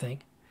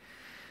something,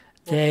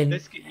 then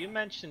Biscuit, you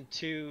mentioned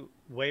two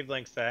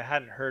wavelengths that I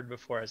hadn't heard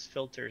before as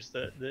filters: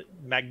 the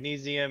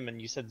magnesium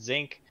and you said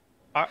zinc.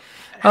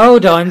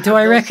 Hold on, do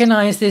I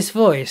recognize this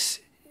voice?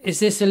 Is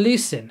this a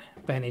Lucin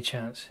by any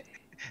chance?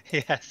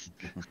 Yes.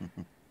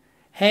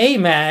 Hey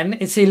man,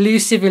 it's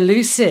elusive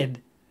Lucin.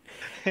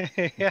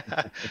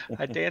 Yeah,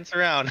 I dance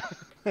around.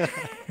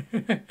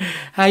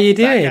 How you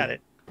doing? Back at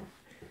it.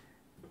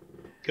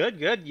 Good,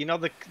 good. You know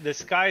the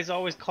skies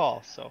always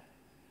call, so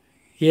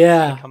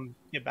yeah, come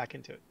get back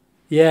into it.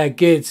 Yeah,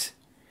 good.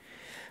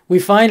 We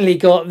finally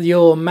got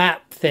your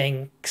map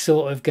thing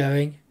sort of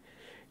going.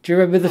 Do you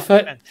remember the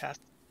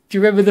fantastic. Do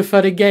you remember the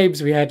fun and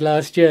games we had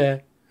last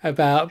year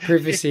about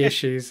privacy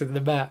issues and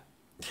the map?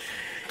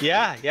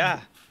 Yeah,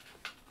 yeah.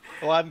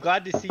 Well, I'm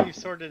glad to see you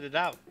sorted it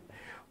out.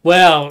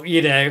 Well,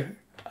 you know,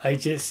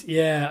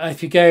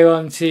 if you go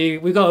on to,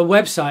 we've got a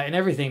website and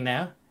everything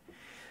now.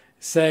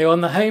 So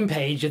on the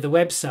homepage of the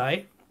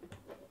website,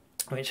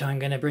 which I'm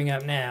going to bring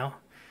up now,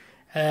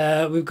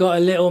 we've got a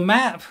little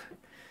map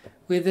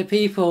with the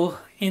people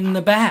in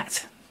the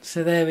bat.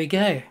 So there we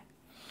go.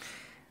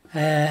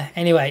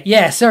 Anyway,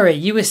 yeah, sorry,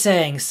 you were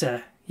saying,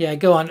 sir. Yeah,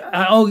 go on.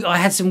 I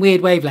had some weird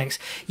wavelengths.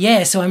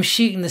 Yeah, so I'm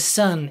shooting the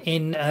sun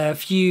in a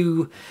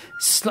few...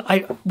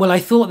 I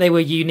thought they were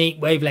unique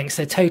wavelengths.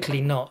 They're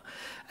totally not.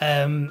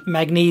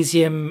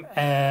 Magnesium,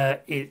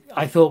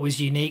 I thought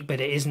was unique,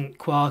 but it isn't.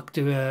 Quark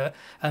do a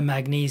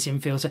magnesium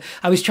filter.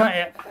 I was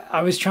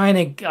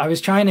trying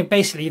to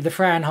basically the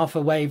Fraunhofer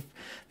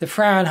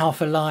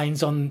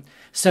lines on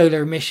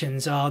solar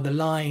emissions are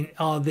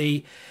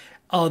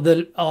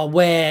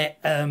where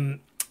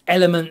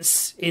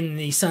elements in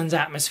the sun's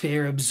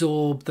atmosphere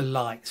absorb the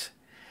light.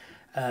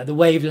 The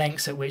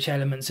wavelengths at which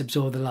elements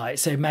absorb the light.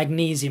 So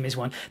magnesium is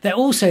one. They're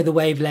also the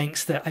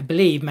wavelengths that I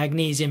believe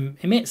magnesium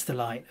emits the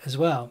light as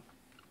well.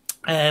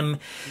 Yeah.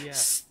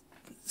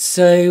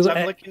 So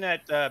I'm looking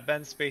at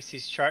Ben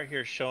Spacey's chart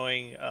here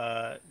showing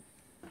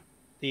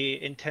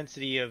the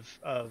intensity of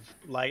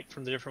light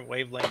from the different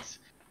wavelengths.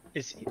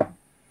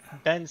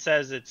 Ben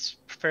says it's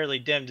fairly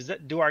dim.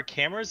 Do our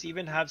cameras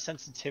even have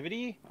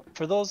sensitivity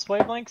for those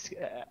wavelengths?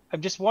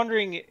 I'm just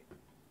wondering,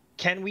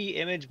 can we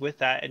image with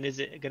that, and is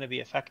it going to be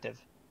effective?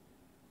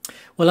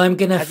 Well, I'm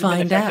going to Has it been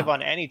find effective out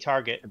on any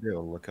target. I'd be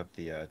able to look up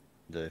the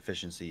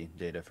efficiency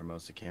data for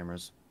most of the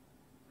cameras.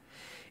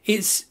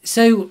 We're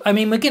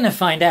going to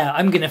find out.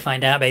 I'm going to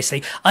find out,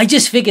 basically. I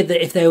just figured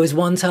that if there was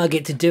one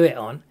target to do it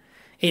on,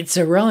 it's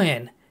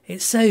Orion.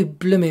 It's so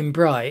blooming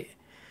bright.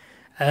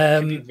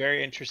 Could be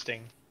very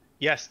interesting.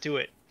 Yes, do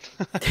it.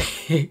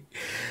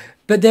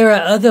 But there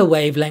are other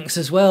wavelengths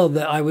as well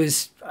that I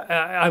was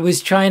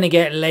trying to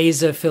get I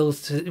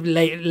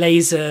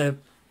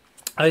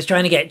was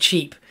trying to get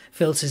cheap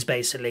filters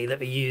basically that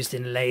were used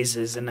in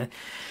lasers, and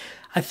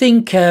I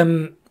think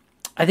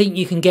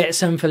you can get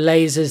some for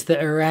lasers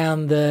that are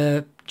around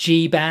the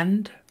G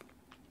band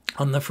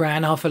on the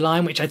Fraunhofer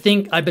line, which I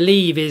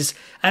believe is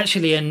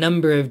actually a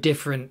number of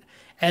different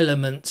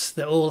elements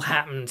that all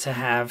happen to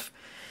have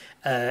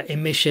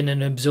emission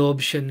and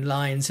absorption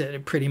lines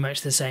at pretty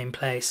much the same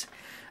place.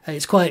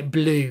 It's quite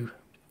blue,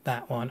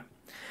 that one.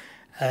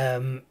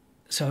 So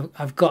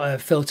I've got a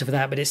filter for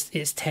that, but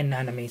it's 10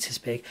 nanometers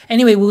big.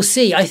 Anyway, we'll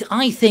see.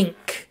 I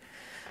think,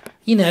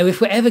 if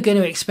we're ever going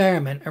to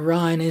experiment,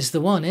 Orion is the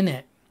one, isn't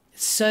it?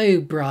 It's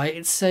so bright,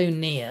 it's so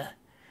near.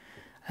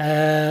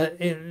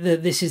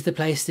 This is the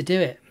place to do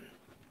it.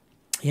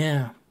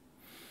 Yeah.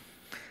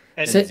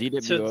 And So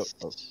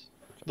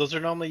those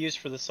are normally used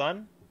for the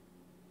sun?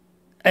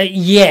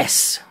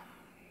 Yes.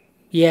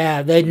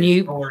 Yeah, the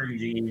new.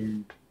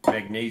 Orangine,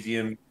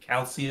 magnesium,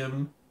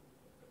 calcium.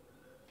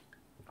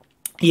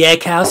 Yeah,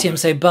 calcium.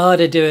 So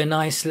Bada do a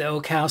nice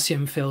little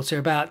calcium filter,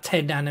 about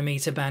 10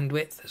 nanometer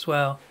bandwidth as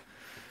well.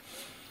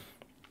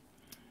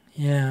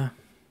 Yeah.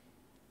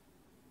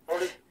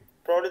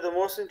 Probably the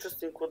most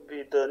interesting would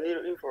be the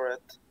near infrared,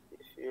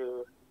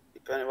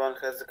 if anyone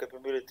has the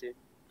capability.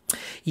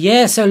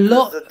 Yeah, so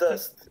Because the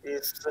dust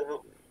is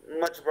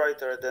much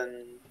brighter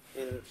than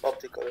in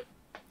optical.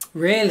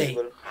 Really?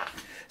 Visible.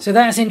 So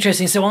that's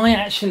interesting. So I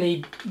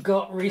actually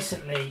got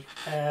recently.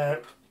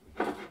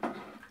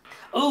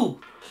 Oh,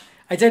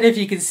 I don't know if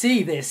you can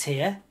see this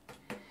here.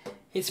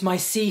 It's my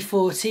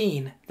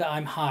C14 that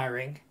I'm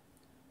hiring.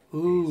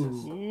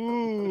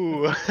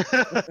 Ooh.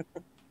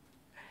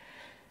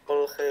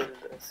 All hail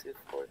the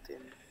C14.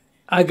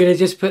 I'm gonna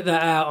just put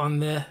that out on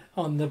the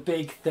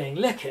big thing.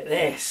 Look at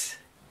this.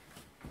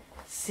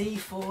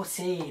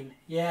 C14.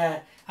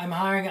 Yeah, I'm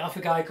hiring it off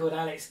a guy called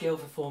Alex Gill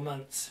for 4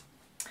 months.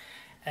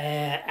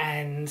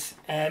 And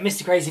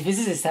Mr. Crazy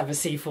Physicist have a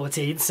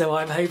C14, so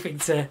I'm hoping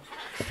to.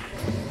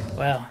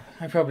 Well,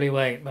 I probably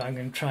won't, but I'm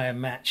going to try and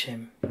match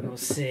him. We'll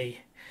see.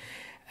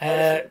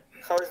 How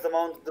is the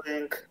mount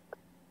doing?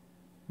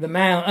 The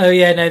mount. Oh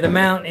yeah, no, the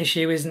mount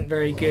issue isn't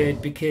very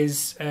good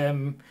because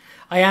I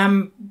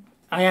am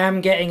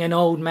getting an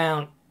old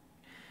mount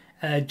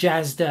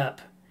jazzed up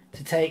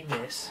to take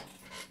this,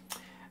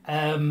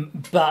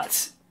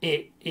 but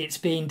it's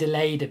been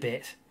delayed a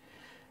bit.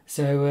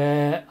 So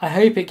I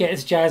hope it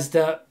gets jazzed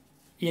up,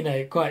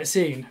 quite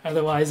soon.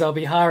 Otherwise, I'll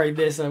be hiring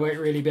this. I won't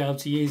really be able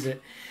to use it.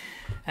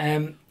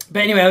 But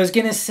anyway, I was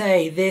going to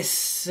say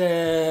this.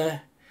 I've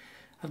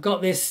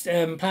got this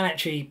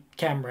planetary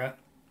camera.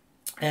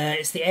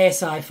 It's the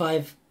ASI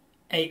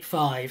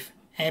 585.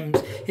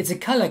 It's a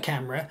color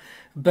camera,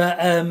 but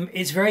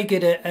it's very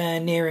good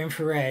at near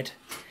infrared.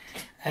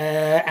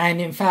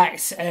 And in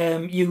fact,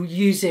 you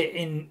use it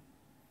in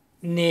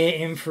near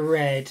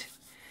infrared.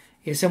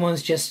 Yeah,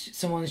 someone's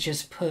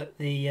just put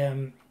the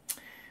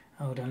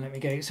hold on, let me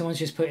go. Someone's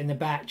just put in the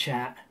back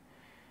chat.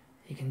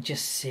 You can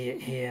just see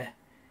it here.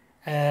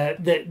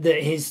 That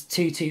his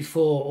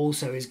 224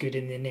 also is good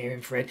in the near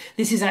infrared.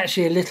 This is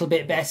actually a little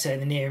bit better in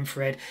the near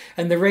infrared,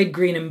 and the red,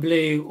 green, and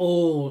blue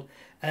all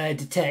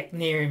detect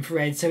near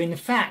infrared. So in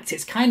fact,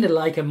 it's kind of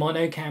like a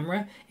mono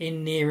camera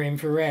in near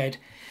infrared.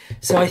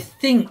 So I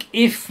think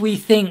if we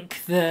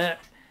think that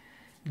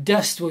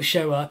dust will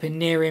show up in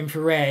near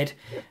infrared,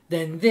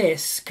 then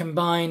this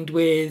combined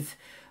with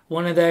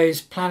one of those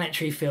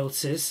planetary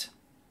filters.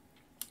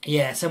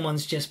 Yeah,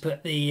 someone's just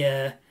put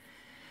the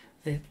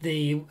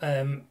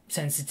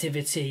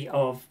sensitivity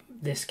of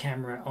this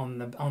camera on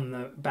the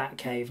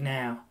Batcave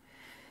now,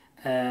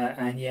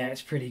 and yeah,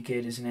 it's pretty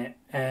good, isn't it?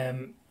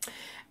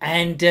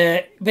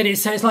 But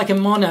it's like a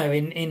mono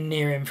in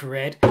near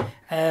infrared.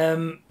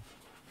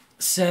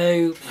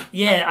 So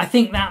yeah, I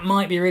think that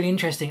might be really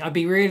interesting. I'd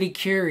be really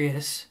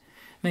curious.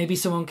 Maybe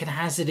someone can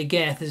hazard a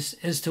guess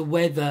as to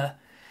whether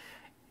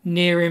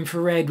near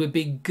infrared would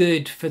be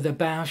good for the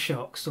bow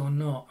shocks or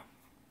not,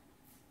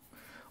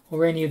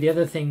 or any of the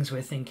other things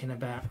we're thinking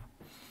about.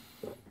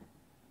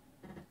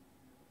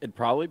 It'd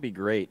probably be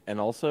great, and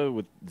also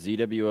with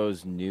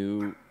ZWO's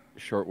new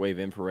shortwave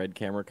infrared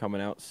camera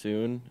coming out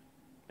soon,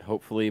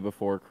 hopefully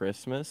before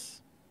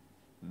Christmas.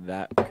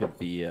 That could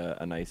be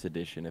a nice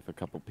addition if a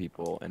couple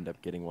people end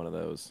up getting one of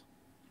those.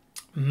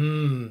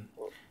 Well,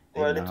 it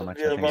how would much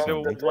be I think about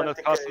so. the The one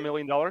that cost $1 20K.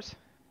 million?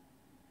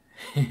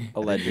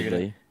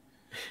 Allegedly.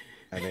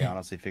 Have they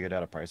honestly figured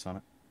out a price on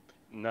it?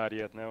 Not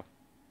yet, no.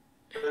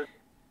 Well,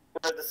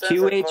 the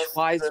sensor costs,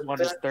 QHY's one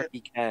is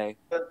 20K.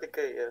 30K.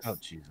 20K, yes. Oh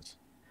Jesus!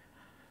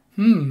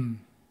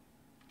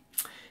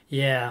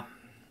 Yeah.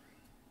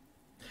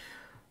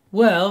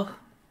 Well,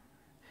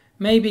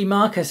 maybe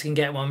Marcus can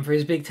get one for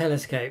his big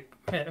telescope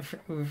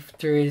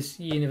through his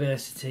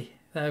university.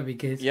 That would be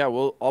good. Yeah,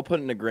 I'll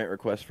put in a grant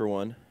request for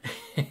one.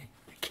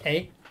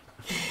 Okay.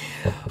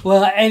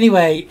 Well,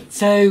 anyway,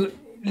 so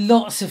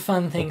lots of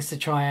fun things to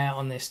try out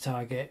on this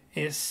target.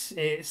 It's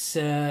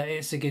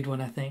a good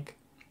one, I think.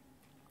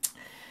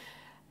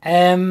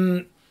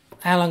 How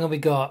long have we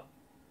got?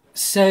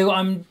 So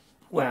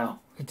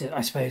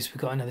I suppose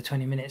we've got another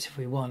 20 minutes if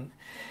we want.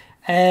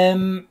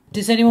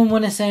 Does anyone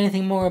want to say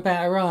anything more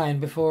about Orion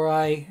before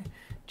I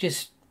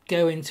just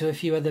go into a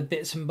few other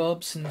bits and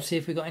bobs and see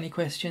if we've got any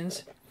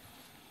questions?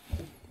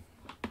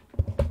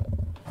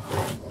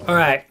 All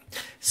right.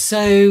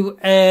 So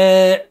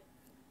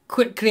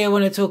quickly, I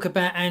want to talk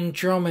about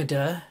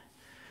Andromeda.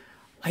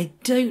 I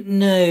don't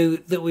know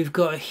that we've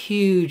got a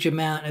huge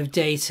amount of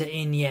data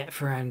in yet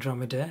for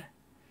Andromeda.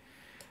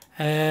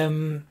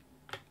 If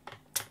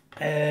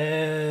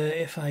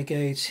I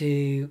go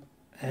to...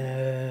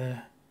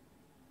 I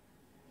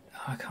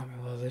can't be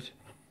bothered.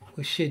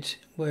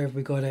 Where have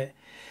we got it?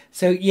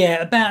 So yeah,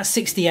 about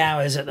 60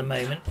 hours at the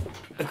moment,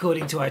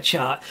 according to our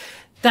chart.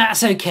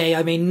 That's okay.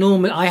 I mean,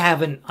 normally I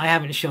haven't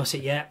shot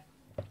it yet.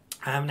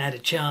 I haven't had a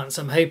chance.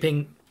 I'm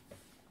hoping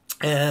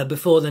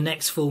before the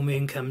next full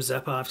moon comes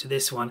up after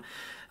this one,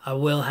 I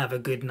will have a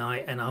good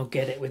night and I'll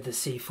get it with the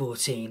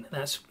C14.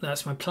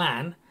 That's my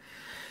plan.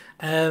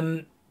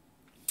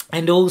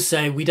 And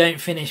also, we don't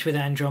finish with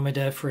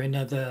Andromeda for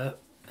another,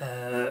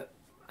 I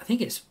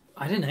think it's,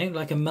 I don't know,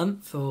 like a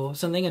month or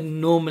something.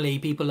 And normally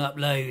people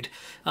upload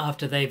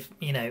after they've,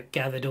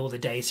 gathered all the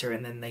data,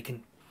 and then they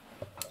can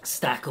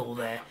stack all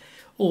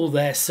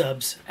their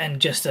subs and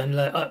just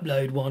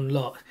upload one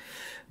lot.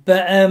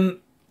 But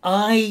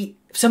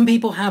some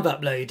people have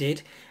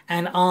uploaded,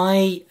 and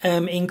I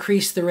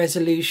increased the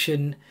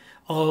resolution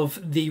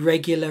of the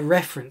regular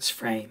reference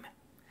frame.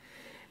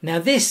 Now,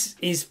 this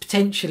is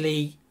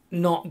potentially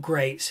not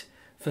great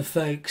for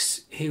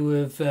folks who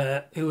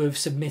have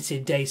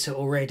submitted data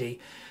already,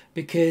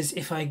 because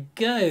if I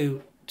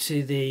go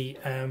to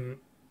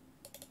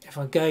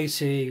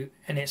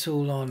and it's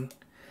all on.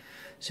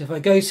 So if I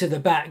go to the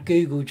back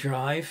Google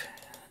Drive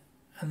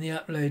and the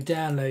upload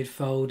download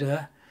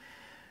folder,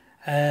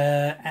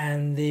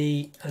 and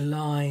the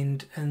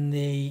aligned and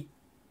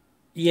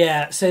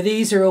so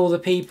these are all the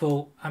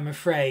people, I'm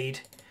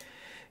afraid,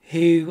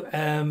 who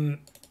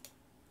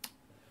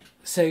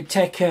so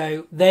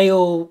Techo, they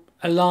all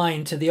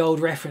align to the old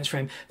reference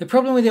frame. The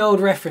problem with the old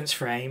reference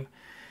frame,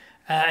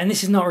 and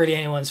this is not really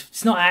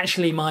it's not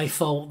actually my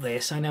fault,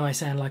 this, I know I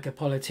sound like a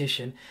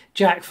politician,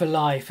 Jack for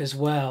Life as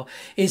well,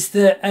 is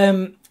that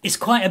it's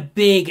quite a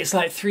big, it's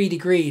like 3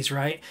 degrees,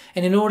 right?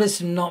 And in order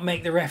to not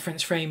make the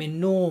reference frame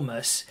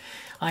enormous,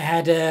 I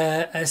had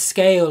a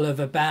scale of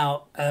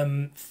about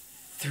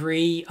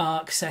 3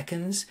 arc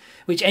seconds,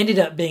 which ended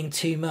up being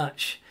too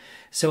much.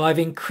 So I've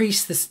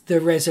increased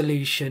the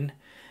resolution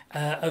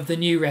of the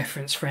new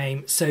reference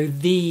frame. So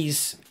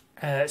these,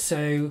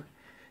 so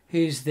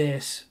who's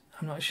this?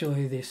 I'm not sure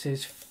who this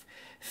is.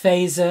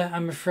 Phaser,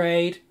 I'm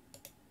afraid.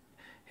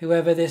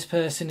 Whoever this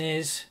person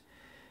is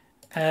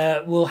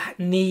will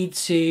need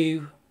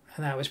to,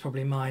 and that was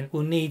probably mine,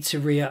 will need to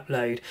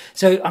re-upload.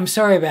 So I'm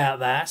sorry about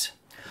that.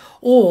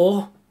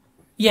 Or,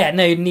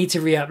 need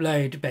to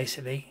re-upload,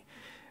 basically.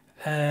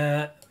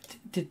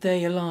 Did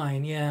they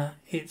align? Yeah,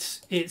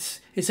 it's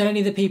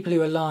only the people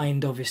who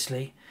aligned,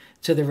 obviously,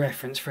 to the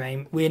reference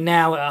frame. We're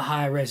now at a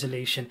higher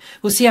resolution.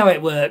 We'll see how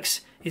it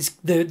works. It's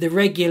the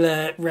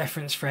regular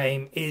reference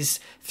frame is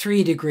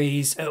 3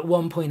 degrees at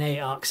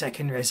 1.8 arc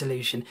second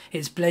resolution.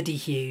 It's bloody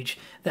huge.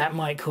 That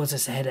might cause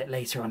us a headache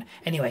later on.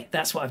 Anyway,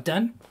 that's what I've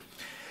done.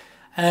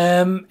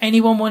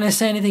 Anyone want to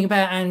say anything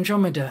about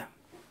Andromeda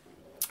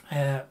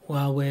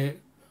while we're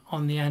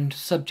on the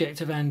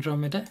subject of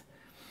Andromeda?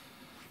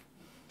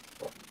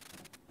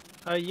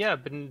 Yeah,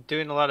 I've been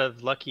doing a lot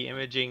of lucky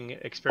imaging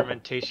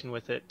experimentation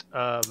with it.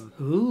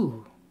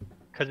 Ooh.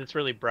 Because it's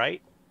really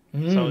bright,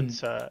 so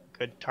it's a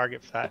good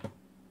target for that.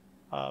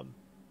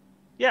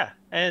 Yeah,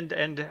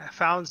 and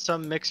found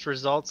some mixed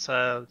results.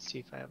 Let's see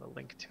if I have a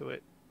link to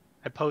it.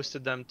 I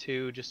posted them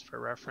too, just for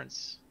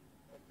reference.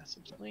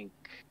 Message link.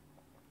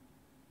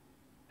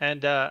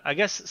 And I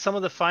guess some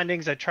of the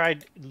findings, I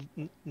tried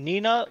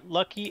Nina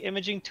Lucky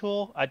Imaging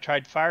Tool. I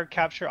tried Fire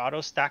Capture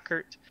Auto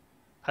Stacker,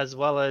 as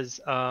well as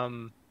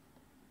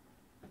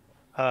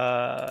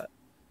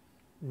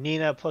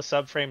Nina plus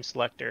Subframe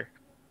Selector.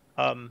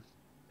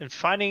 And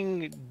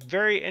finding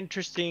very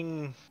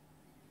interesting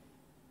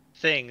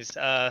things,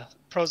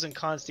 pros and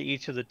cons to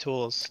each of the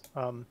tools.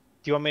 Do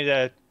you want me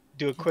to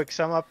do a quick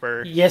sum up,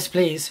 or? Yes,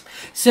 please.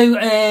 So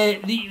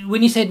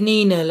when you said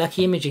Nina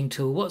Lucky Imaging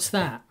Tool, what's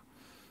that?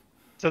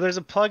 So there's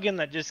a plugin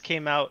that just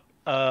came out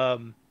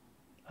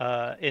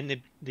in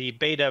the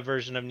beta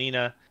version of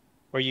Nina,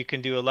 where you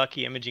can do a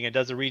lucky imaging. It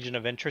does a region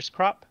of interest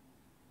crop.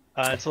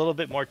 It's a little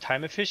bit more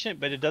time efficient,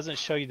 but it doesn't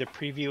show you the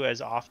preview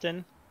as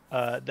often.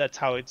 That's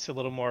how it's a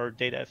little more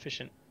data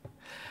efficient.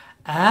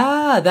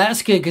 Ah,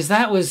 that's good, because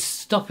that was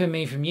stopping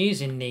me from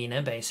using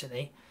Nina,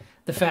 basically.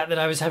 The fact that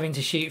I was having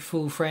to shoot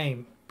full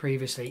frame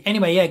previously.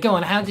 Anyway, yeah, go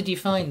on. How did you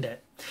find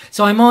it?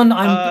 So I'm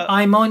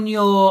on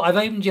your, I've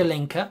opened your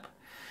link up,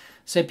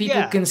 so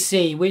people can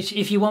see which.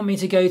 If you want me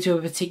to go to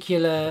a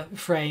particular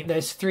frame,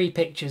 there's 3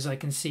 pictures I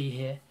can see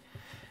here.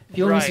 If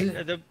you want me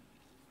to...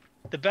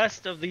 The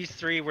best of these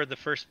 3 were the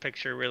first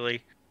picture,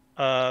 really.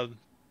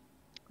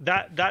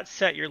 That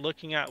set you're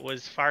looking at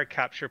was Fire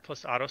Capture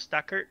plus Auto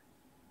Stacker.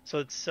 So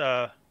it's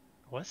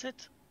was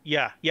it?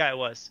 Yeah, it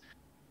was.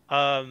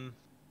 And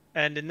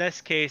in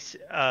this case,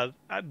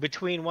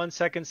 between 1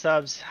 second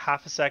subs,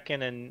 half a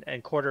second,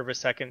 and quarter of a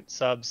second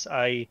subs,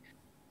 I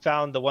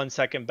found the 1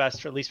 second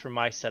best, for at least for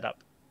my setup.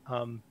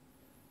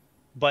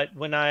 But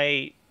when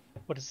I,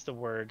 what is the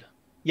word?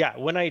 Yeah,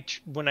 when I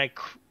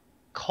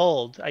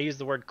culled, I use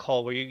the word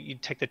cull, where you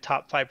take the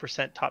top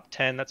 5%, top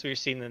 10. That's what you're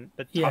seeing in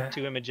the top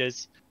 2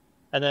 images,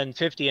 and then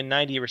 50 and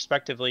 90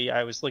 respectively.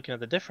 I was looking at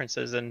the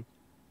differences, and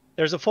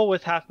there's a full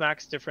width half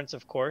max difference,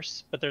 of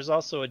course, but there's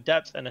also a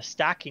depth and a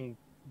stacking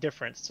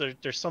difference. So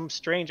there's some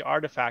strange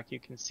artifact you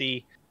can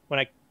see when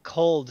I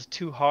culled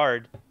too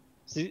hard.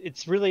 So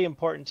it's really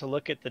important to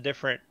look at the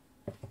different,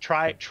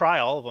 try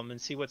all of them and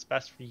see what's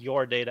best for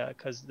your data,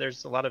 because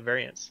there's a lot of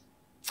variance.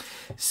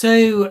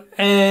 So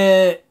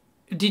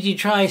did you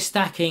try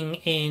stacking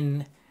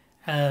in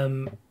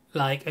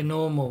like a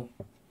normal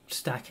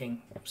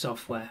stacking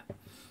software?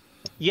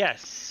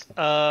 Yes.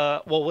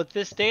 Well, with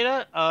this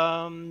data,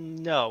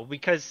 no,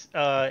 because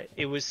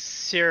it was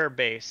SIR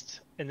based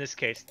in this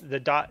case. The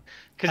dot,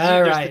 because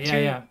Oh, there's right. the two.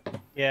 Yeah.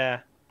 Yeah.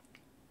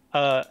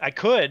 I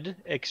could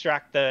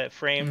extract the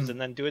frames and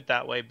then do it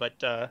that way, but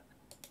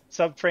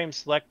subframe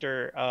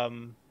selector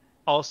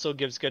also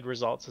gives good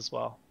results as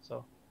well.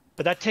 So,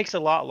 but that takes a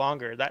lot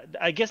longer. That,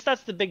 I guess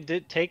that's the big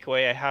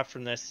takeaway I have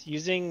from this.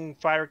 Using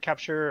Fire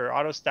Capture or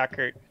Auto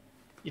Stacker,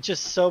 it's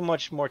just so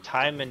much more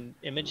time and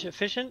image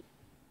efficient.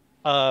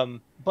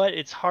 But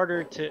it's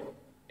harder to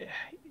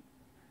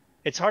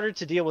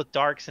deal with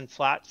darks and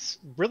flats.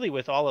 Really,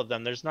 with all of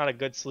them, there's not a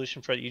good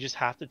solution for it. You just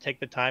have to take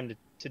the time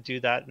to do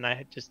that, and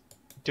I just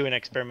do an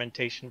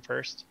experimentation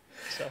first.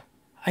 So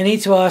I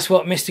need to ask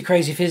what Mr.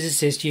 Crazy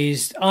Physicist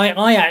used.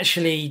 I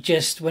actually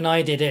just, when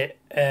I did it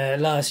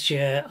last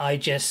year, I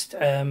just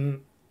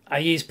I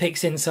used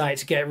PixInsight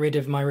to get rid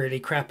of my really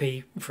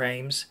crappy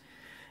frames,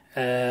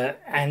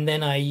 and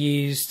then I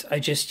didn't use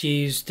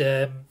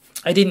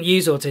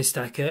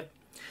AutoStacker.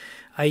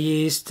 I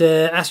used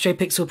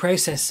AstroPixel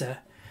Processor,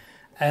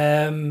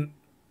 and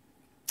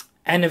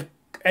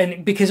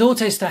because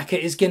AutoStacker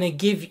is going to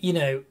give,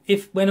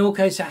 when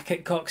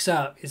AutoStacker cocks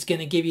up, it's going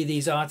to give you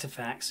these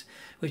artifacts,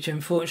 which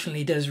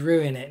unfortunately does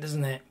ruin it,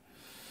 doesn't it?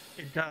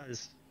 it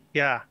does,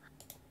 yeah.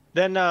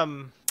 Then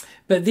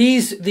but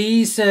these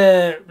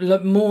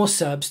more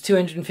subs,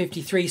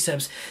 253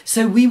 subs.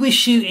 So we were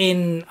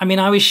shooting. I mean,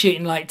 I was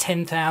shooting like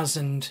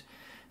 10,000,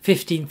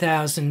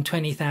 15,000,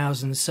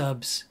 20,000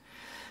 subs.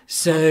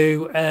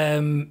 So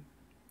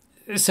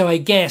I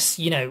guess,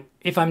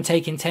 if I'm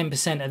taking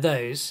 10% of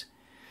those,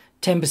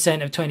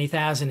 10% of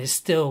 20,000 is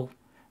still,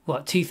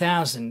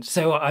 2,000.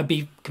 So I'd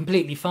be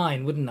completely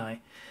fine, wouldn't I,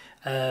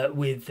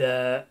 with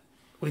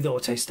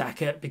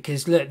AutoStacker?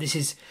 Because look, this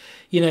is,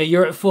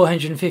 you're at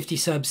 450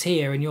 subs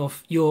here, and you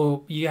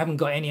haven't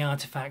got any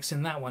artifacts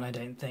in that one, I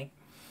don't think.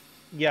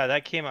 Yeah,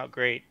 that came out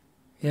great.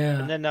 Yeah.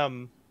 And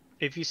then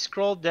if you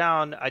scroll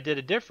down, I did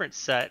a different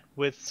set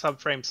with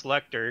subframe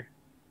selector.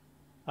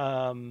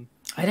 I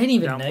don't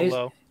even know.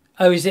 Below.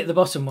 Oh, is it the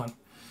bottom one?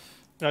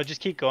 No,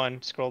 just keep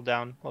going. Scroll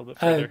down a little bit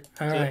further.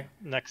 Oh, all right.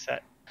 Next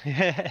set.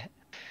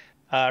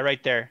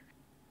 Right there.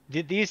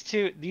 These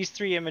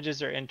three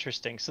images are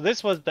interesting. So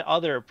this was the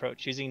other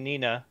approach using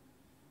Nina.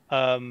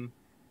 And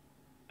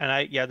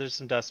there's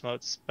some dust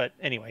motes, but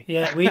anyway.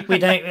 Yeah, we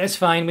don't. That's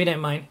fine. We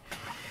don't mind.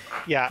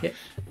 Yeah.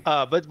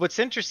 But what's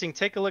interesting,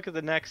 take a look at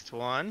the next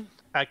one.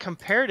 I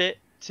compared it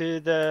to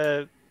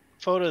the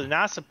photo that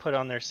NASA put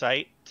on their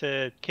site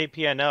to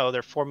KPNO,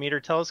 their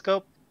 4-meter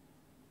telescope,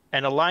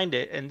 and aligned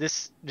it, and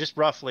this just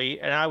roughly,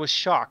 and I was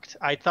shocked.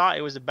 I thought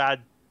it was a bad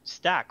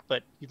stack,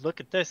 but you look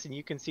at this and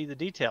you can see the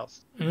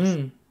details.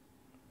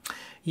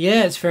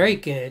 Yeah, it's very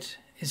good.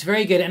 It's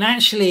very good. And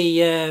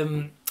actually,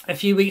 a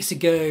few weeks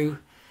ago,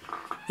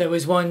 there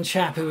was one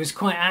chap who was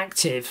quite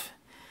active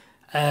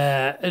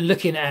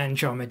looking at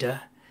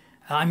Andromeda.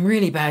 I'm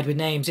really bad with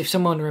names. If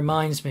someone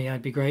reminds me,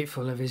 I'd be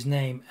grateful of his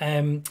name.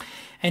 And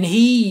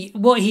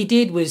what he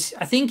did was,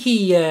 I think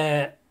he,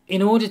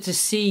 in order to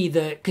see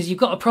because you've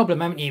got a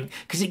problem, haven't you?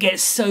 Because it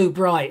gets so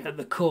bright at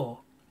the core.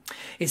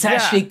 It's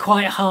actually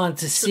quite hard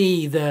to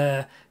see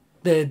the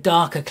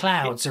darker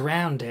clouds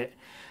around it.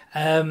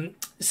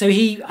 So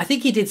I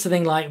think he did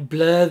something like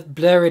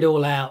blur it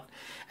all out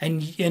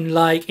and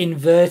like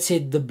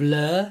inverted the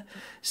blur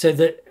so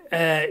that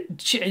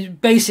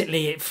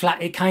basically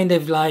it kind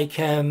of like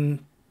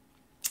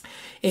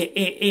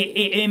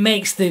it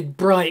makes the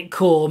bright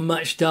core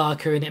much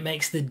darker, and it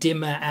makes the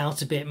dimmer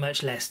outer bit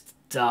much less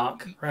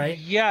dark, right?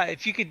 Yeah,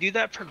 if you could do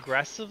that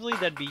progressively,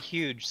 that'd be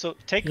huge. So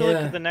take a look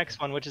at the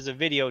next one, which is a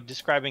video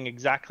describing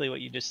exactly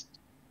what you just...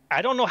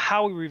 I don't know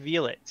how we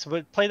reveal it,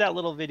 so play that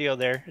little video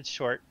there. It's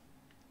short.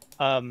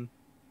 And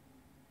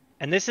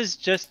this is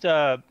just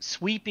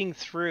sweeping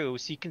through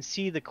so you can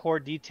see the core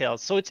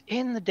details. So it's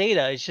in the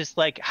data. It's just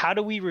like, how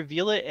do we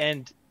reveal it?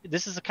 And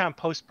this is the kind of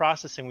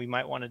post-processing we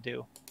might want to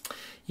do.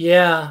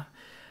 Yeah.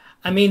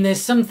 I mean,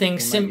 there's something...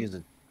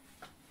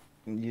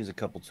 Use a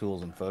couple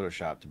tools in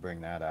Photoshop to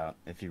bring that out.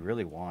 If you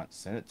really want,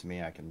 send it to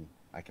me. I can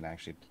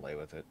actually play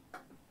with it.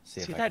 See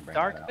if I can bring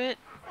dark that out. bit?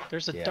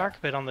 There's a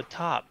dark bit on the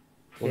top.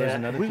 Well, there's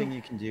another thing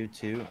you can do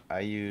too.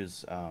 I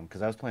use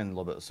because I was playing a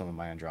little bit with some of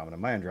my Andromeda.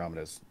 My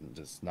Andromeda is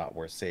just not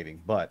worth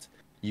saving, but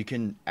you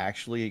can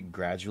actually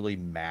gradually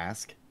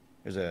mask.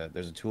 There's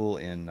a tool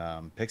in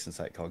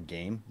PixInsight called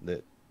Game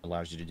that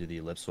allows you to do the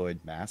ellipsoid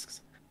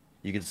masks.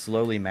 You can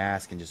slowly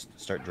mask and just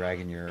start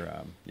dragging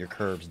your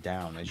curves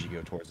down as you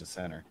go towards the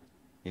center.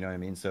 You know what I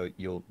mean? So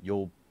you'll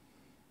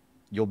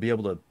be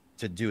able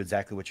to do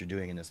exactly what you're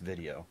doing in this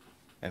video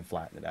and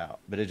flatten it out.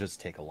 But it just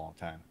take a long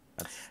time.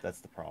 That's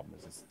the problem.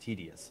 Is it's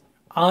tedious.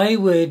 I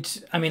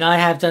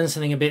have done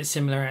something a bit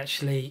similar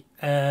actually.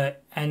 And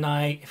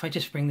if I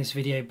just bring this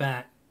video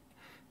back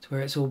to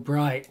where it's all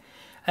bright,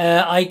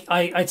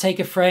 I take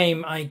a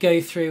frame, I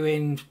go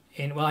through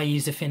I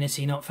use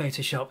Affinity, not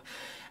Photoshop,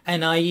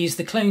 and I use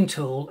the clone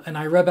tool and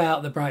I rub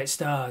out the bright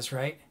stars,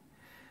 right?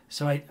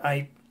 So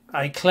I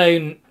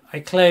clone I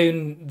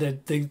clone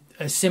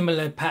a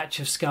similar patch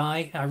of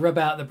sky. I rub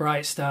out the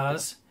bright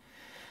stars,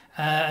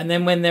 and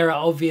then when there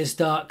are obvious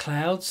dark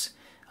clouds,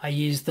 I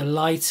use the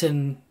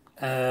lighten.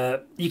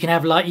 You can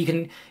have light. You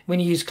can, when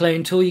you use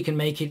clone tool, you can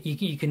make it.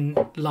 You can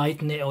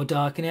lighten it or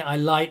darken it. I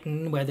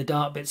lighten where the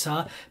dark bits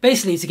are,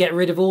 basically to get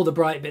rid of all the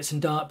bright bits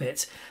and dark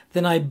bits.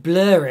 Then I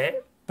blur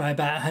it by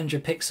about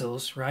 100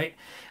 pixels, right?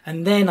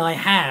 And then I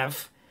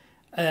have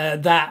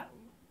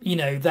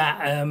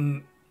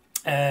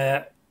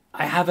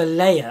I have a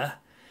layer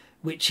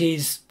which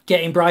is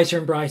getting brighter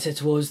and brighter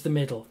towards the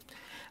middle,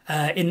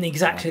 in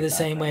exactly the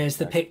same way as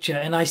the picture,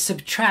 and I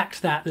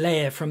subtract that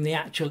layer from the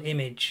actual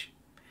image.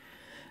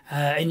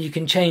 And you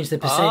can change the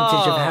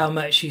percentage of how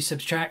much you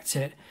subtract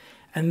it,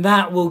 and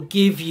that will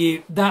give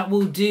you, that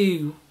will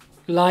do,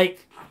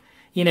 like,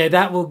 you know,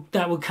 that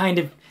will kind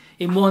of,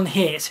 in one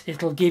hit,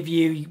 it'll give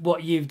you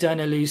what you've done,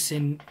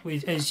 Elucin,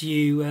 as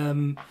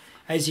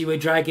you were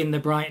dragging the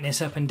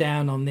brightness up and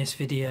down on this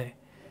video.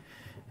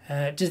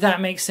 Does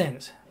that make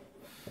sense?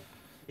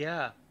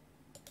 Yeah.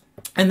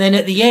 And then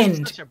at the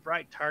end, such a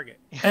bright target.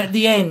 at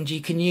the end, you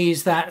can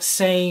use that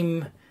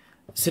same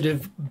sort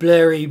of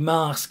blurry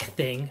mask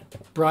thing,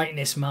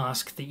 brightness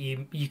mask that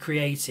you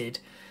created.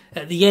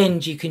 At the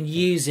end, you can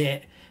use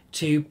it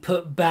to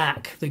put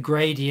back the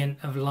gradient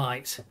of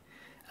light,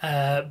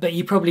 but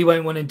you probably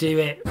won't want to do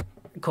it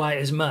quite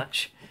as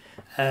much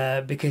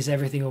because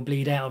everything will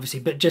bleed out,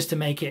 obviously. But just to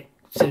make it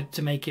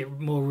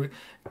more,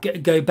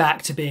 go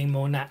back to being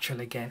more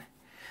natural again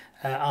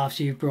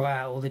after you've brought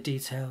out all the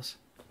details.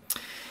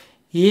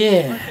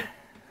 Yeah,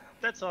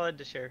 that's all I had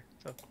to share.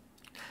 So.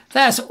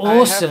 That's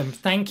awesome.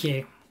 Thank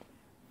you.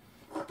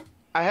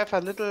 I have a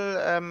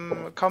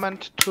little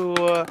comment to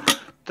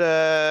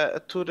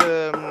the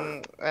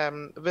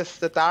with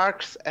the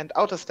darks and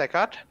outer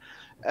staggered.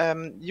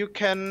 You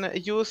can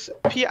use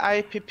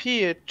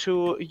PIPP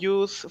to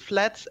use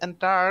flats and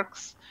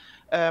darks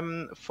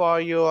for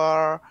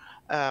your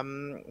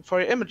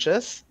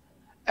images,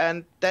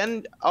 and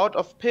then out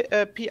of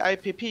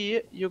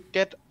PIPP you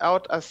get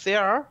out a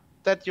zero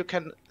that you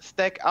can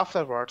stack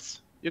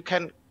afterwards. You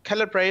can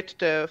calibrate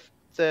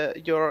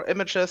your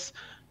images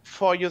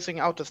for using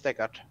outer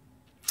staggered.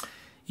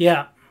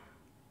 Yeah,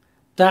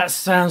 that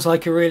sounds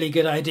like a really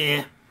good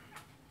idea.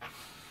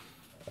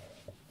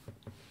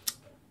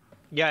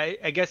 Yeah,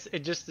 I guess it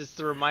just is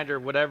the reminder,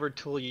 whatever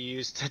tool you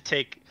use to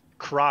take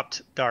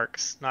cropped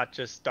darks, not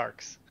just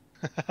darks.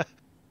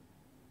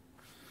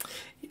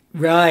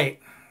 Right.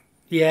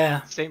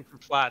 Yeah. Same for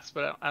flats,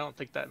 but I don't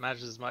think that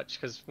matters as much,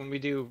 because when we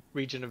do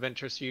region of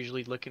interest, you're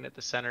usually looking at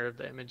the center of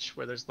the image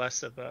where there's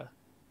less of a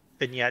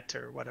vignette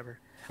or whatever.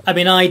 I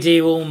mean, I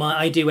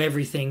do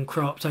everything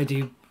cropped. I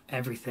do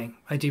everything.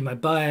 I do my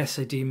bias,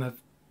 I do my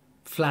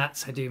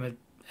flats, I do my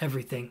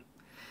everything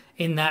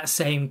in that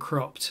same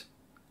cropped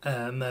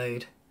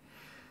mode.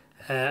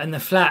 And the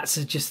flats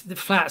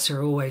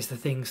are always the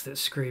things that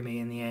screw me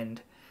in the end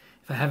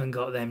if I haven't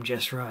got them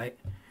just right.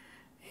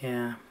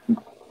 Yeah.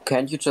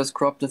 Can't you just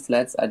crop the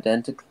flats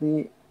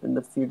identically in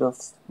the field of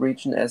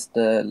region as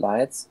the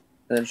lights?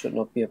 Then it should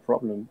not be a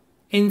problem.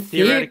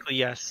 Theoretically,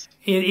 yes.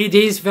 It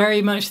is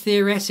very much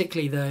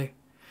theoretically, though.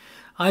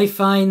 I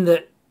find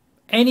that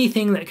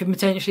anything that can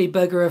potentially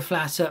bugger a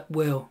flat up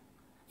will.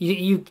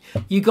 You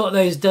got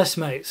those dust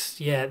motes,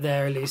 yeah,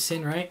 there,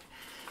 Lucin, right?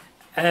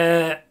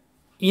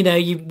 You know,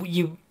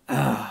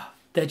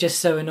 they're just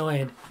so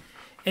annoying.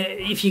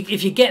 If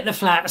you get the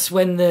flats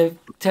when the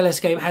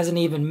telescope hasn't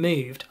even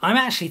moved, I'm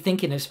actually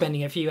thinking of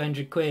spending a few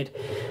 £100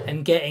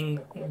 and getting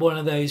one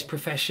of those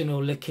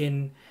professional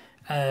looking,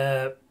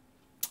 flat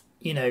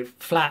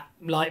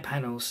light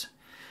panels,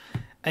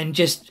 and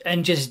just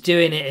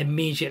doing it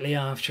immediately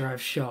after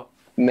I've shot.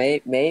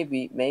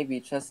 Maybe you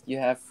just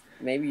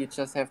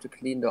have to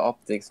clean the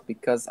optics,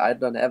 because I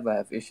don't ever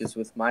have issues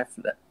with my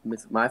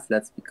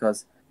flats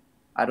because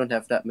I don't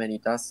have that many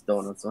dust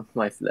donuts on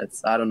my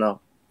flats. I don't know.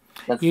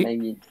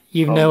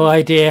 You've no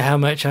idea how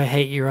much I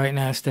hate you right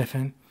now,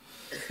 Stefan.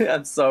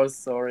 I'm so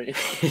sorry.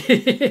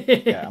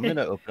 Yeah, I'm going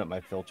to open up my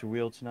filter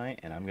wheel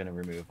tonight, and I'm going to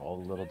remove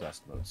all the little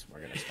dust motes.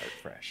 We're going to start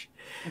fresh.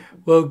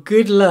 Well,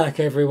 good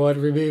luck,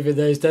 everyone, removing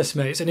those dust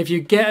motes. And if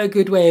you get a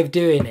good way of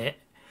doing it,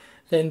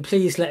 then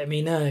please let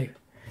me know.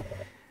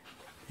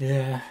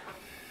 Yeah.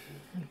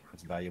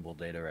 That's valuable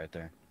data right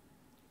there.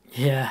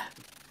 Yeah.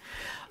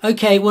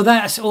 Okay, well,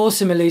 that's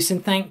awesome,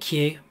 Elucin. Thank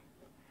you.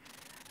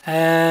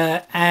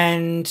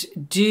 And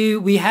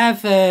we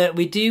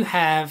do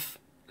have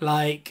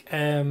like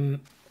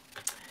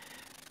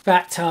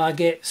bat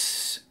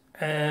targets,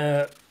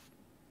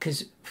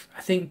 because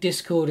I think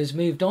Discord has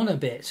moved on a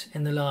bit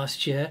in the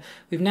last year.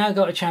 We've now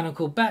got a channel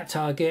called Bat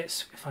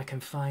Targets, if I can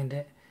find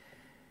it.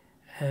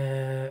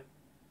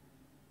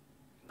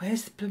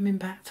 Where's the blooming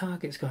Bat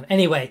Targets gone?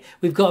 Anyway,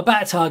 we've got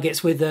Bat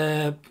Targets with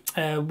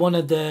one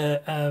of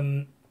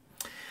the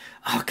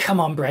oh, come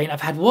on, brain.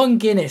 I've had one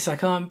Guinness. I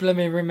can't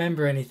blooming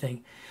remember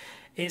anything.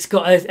 It's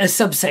got a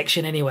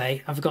subsection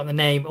anyway. I've forgotten the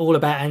name, all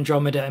about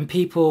Andromeda. And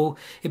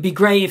it'd be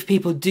great if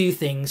people do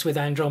things with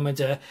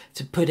Andromeda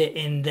to put it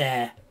in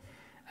there.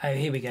 Oh,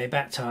 here we go.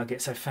 Bat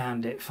targets. I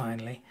found it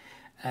finally.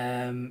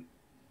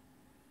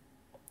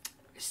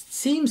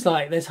 Seems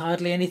like there's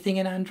hardly anything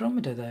in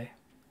Andromeda though.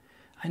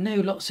 I know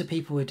lots of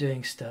people were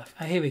doing stuff.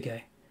 Oh, here we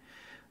go.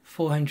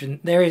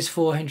 400. There is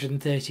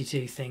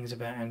 432 things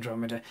about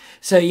Andromeda.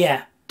 So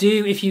yeah,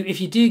 if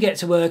you do get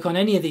to work on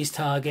any of these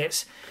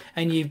targets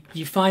and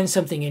you find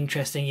something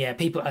interesting, yeah,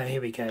 people. Oh,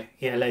 here we go.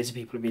 Yeah, loads of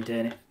people have been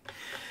doing it.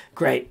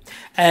 Great.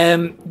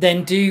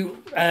 Then do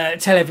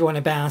tell everyone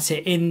about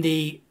it in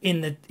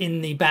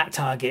the bat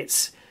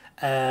targets.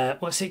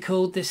 What's it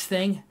called? This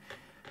thing.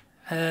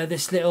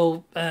 This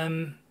little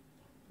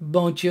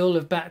module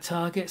of bat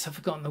targets. I've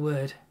forgotten the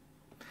word.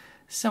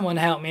 Someone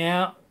help me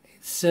out.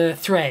 It's a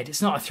thread.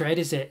 It's not a thread,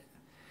 is it?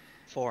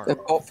 Forum.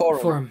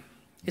 Forum.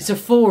 It's a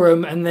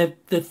forum, and the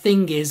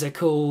thingies are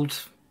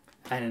called,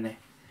 I don't know,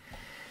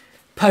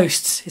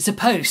 posts. It's a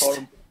post,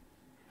 forum.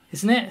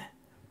 Isn't it?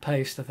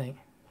 Post, I think.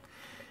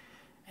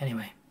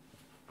 Anyway,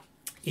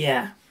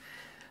 yeah.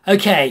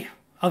 Okay.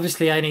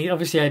 Obviously, I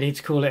need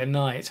to call it a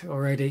night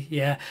already.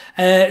 Yeah.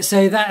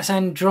 So that's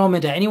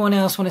Andromeda. Anyone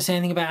else want to say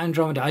anything about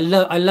Andromeda? I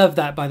love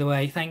that, by the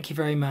way. Thank you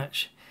very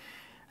much.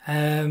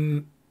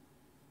 Any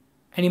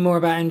more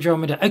about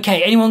Andromeda?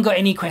 Okay. Anyone got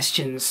any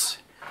questions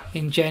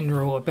in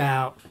general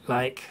about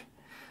like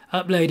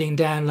uploading,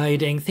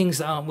 downloading, things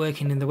that aren't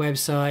working in the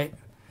website?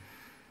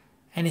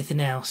 Anything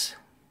else?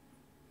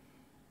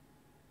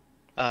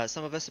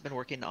 Some of us have been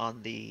working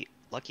on the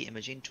Lucky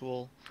Imaging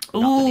tool.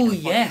 Oh,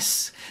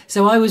 yes.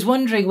 So I was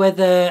wondering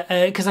whether,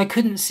 because I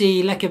couldn't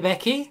see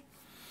Lekabeki,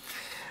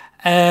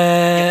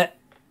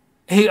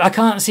 who I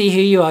can't see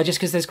who you are just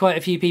because there's quite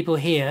a few people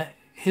here.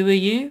 Who are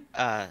you?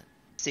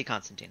 C.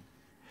 Constantine.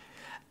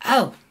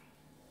 Oh.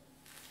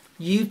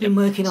 You've been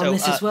working on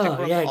this as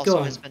well. Yeah, go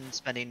on. Has been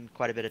spending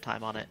quite a bit of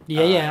time on it.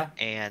 Yeah.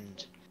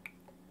 And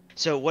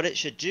so what it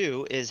should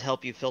do is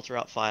help you filter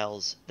out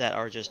files that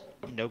are just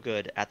no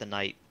good at the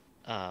night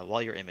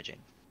while you're imaging.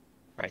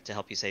 Right, to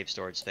help you save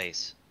storage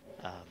space,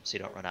 so you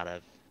don't run out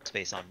of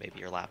space on maybe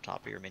your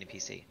laptop or your mini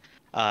PC.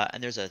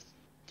 And there's a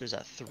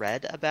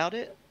thread about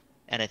it,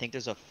 and I think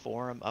there's a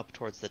forum up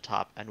towards the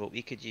top. And what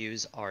we could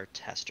use are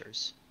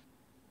testers.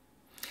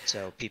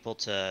 So people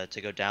to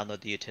go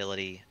download the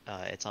utility.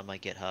 It's on my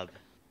GitHub.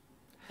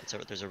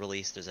 There's a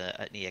release. There's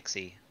an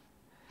exe.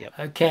 Yep.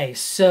 Okay,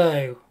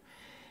 so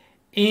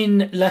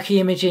in Lucky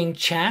Imaging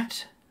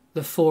Chat,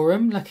 the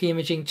forum, Lucky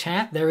Imaging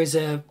Chat, there is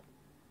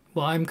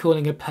what I'm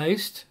calling a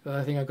post, but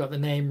I think I got the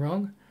name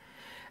wrong.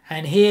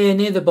 And here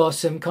near the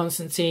bottom,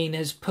 Constantine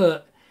has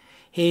put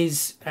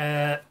his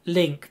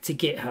link to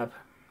GitHub.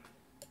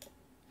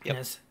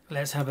 Yep.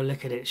 Let's have a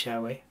look at it,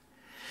 shall we?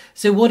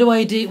 So what do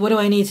I do? What do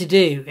I need to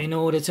do in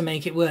order to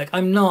make it work?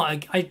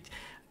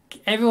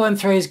 Everyone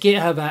throws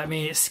GitHub at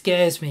me. It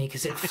scares me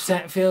because it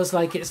feels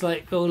like it's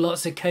like all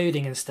lots of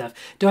coding and stuff.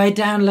 Do I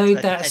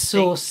download that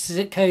source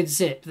code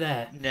zip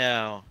there?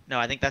 No,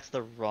 I think that's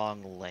the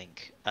wrong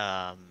link.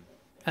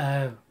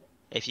 Oh.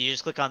 If you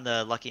just click on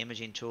the Lucky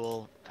Imaging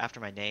tool after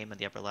my name in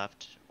the upper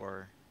left,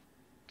 or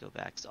go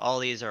back. So all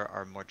these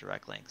are more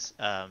direct links.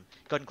 Go ahead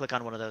and click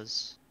on one of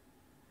those.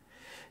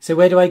 So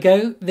where do I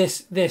go?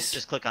 This.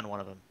 Just click on one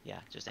of them. Yeah,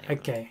 just any.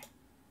 Okay.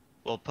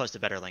 We'll post a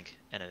better link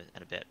in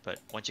a bit, but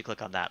once you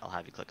click on that, I'll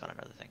have you click on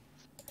another thing.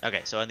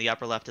 Okay, so in the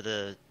upper left of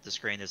the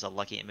screen, there's a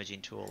Lucky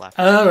Imaging tool.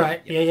 Oh,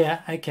 right.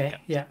 Yeah. Okay.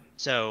 Yeah.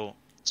 So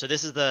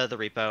this is the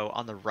repo.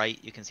 On the right,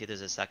 you can see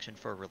there's a section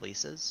for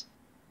releases.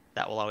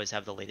 That will always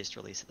have the latest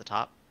release at the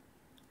top.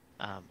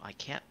 I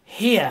can't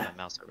here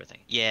my mouse over thing.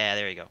 Yeah,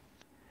 there you go.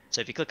 So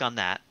if you click on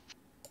that,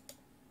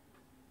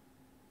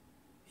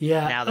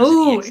 yeah. Now there's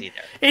an exe there.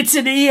 It's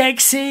an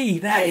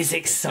exe. That is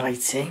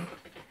exciting.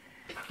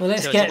 Well,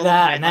 let's get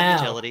that now.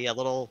 Utility, a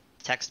little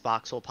text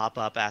box will pop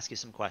up, ask you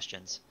some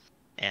questions,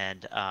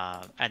 and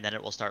then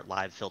it will start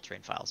live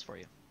filtering files for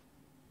you.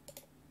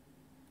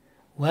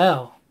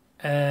 Well,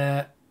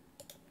 run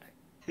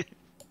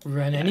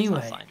anyway.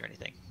 It's not signed or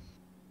anything.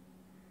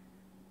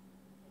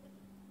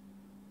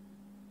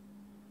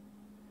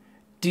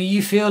 Do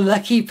you feel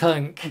lucky,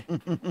 punk?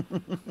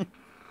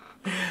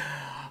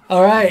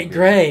 All right,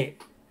 great.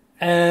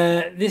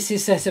 This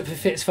is set up for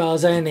FITS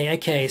files only.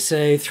 Okay, so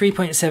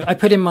 3.7. I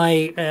put in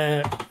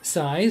my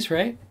size,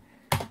 right?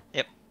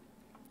 Yep.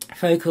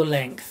 Focal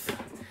length.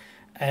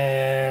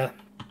 Let's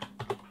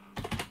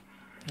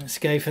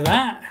go for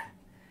that.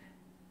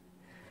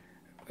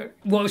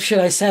 What should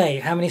I say?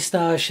 How many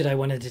stars should I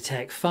want to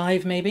detect?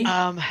 5, maybe?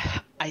 I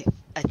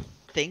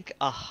think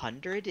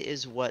 100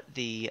 is what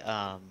the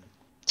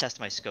Test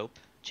My Scope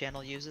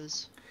channel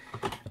uses.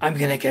 I'm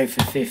going to go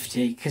for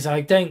 50 because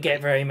I don't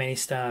get very many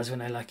stars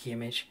when I Lucky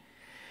Image.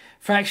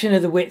 Fraction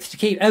of the width to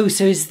keep. Oh,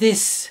 so is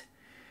this...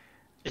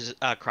 Is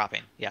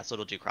cropping. Yeah, so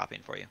it'll do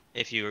cropping for you.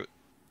 If you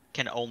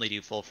can only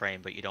do full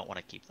frame, but you don't want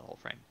to keep the whole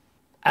frame.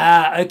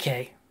 Ah,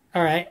 okay.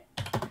 All right.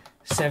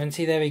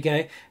 70, there we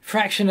go.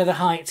 Fraction of the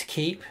height to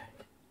keep.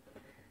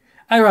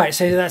 Oh, right,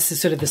 so that's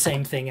sort of the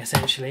same thing,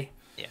 essentially.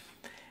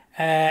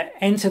 Yeah.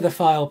 Enter the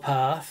file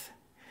path.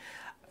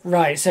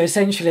 Right, so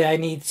essentially I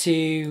need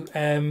to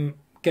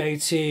go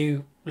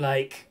to,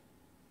 like,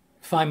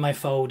 find my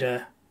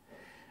folder,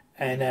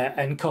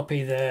 and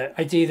copy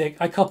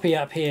I copy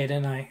up here,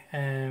 don't I?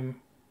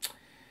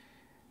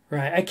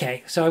 Right.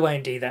 Okay. So I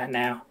won't do that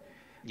now.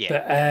 Yeah.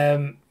 But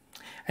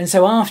and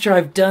so after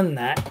I've done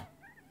that,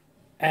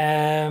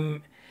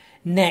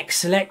 next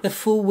select the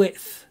full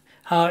width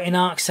in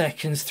arc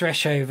seconds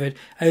threshold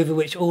over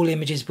which all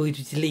images will be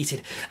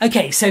deleted.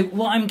 Okay. So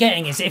what I'm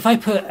getting is if I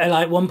put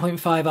like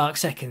 1.5 arc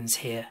seconds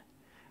here,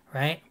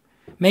 right?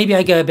 Maybe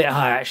I go a bit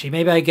higher actually.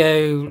 Maybe I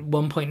go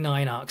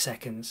 1.9 arc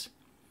seconds.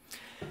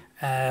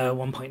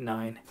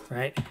 1.9,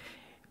 right?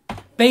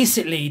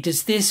 Basically,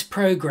 does this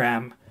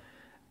program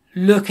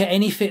look at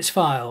any FITS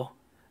file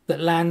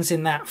that lands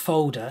in that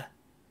folder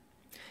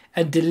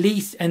and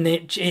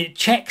it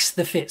checks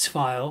the FITS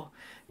file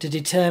to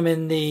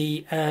determine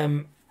the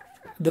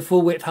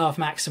full width half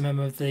maximum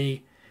of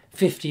the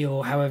 50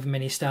 or however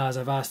many stars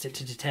I've asked it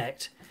to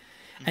detect.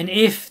 And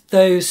if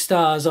those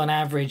stars on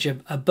average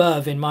are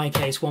above, in my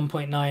case,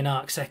 1.9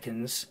 arc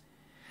seconds,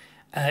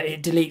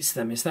 it deletes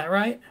them. Is that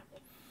right?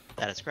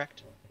 That is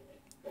correct.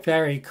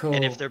 Very cool.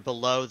 And if they're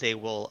below, they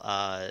will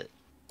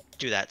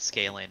do that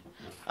scaling.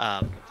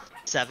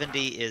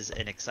 70 is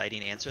an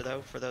exciting answer,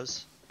 though, for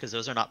those, because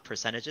those are not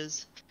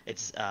percentages.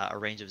 It's a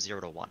range of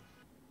 0 to 1.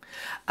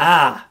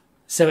 Ah,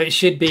 so it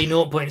should be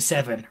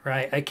 0.7,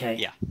 right? Okay.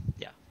 Yeah.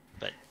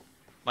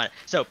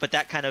 But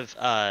that kind of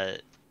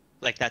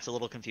like that's a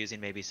little confusing,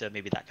 maybe. So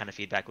maybe that kind of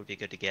feedback would be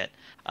good to get,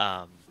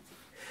 and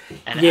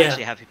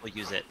actually have people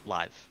use it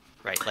live,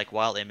 right? Like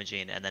while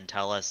imaging, and then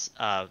tell us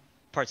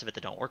parts of it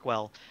that don't work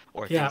well,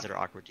 or things that are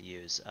awkward to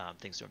use,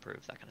 things to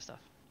improve, that kind of stuff.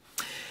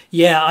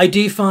 Yeah, I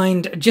do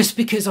find, just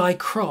because I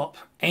crop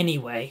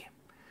anyway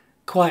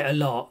quite a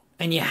lot,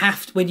 and you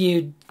have to,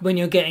 when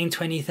you're getting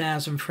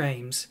 20,000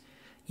 frames,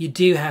 you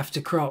do have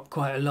to crop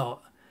quite a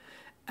lot.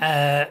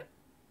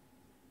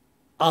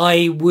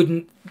 I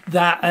wouldn't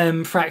that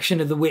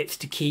fraction of the width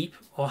to keep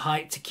or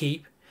height to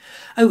keep.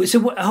 Oh, so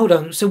hold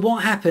on. So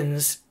what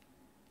happens?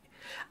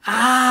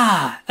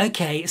 Ah,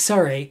 okay,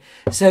 sorry.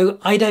 So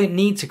I don't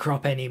need to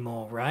crop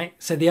anymore, right?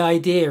 So the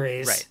idea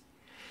is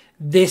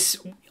this,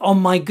 on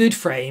my good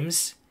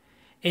frames,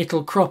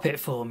 it'll crop it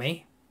for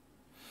me.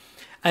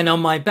 And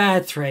on my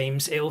bad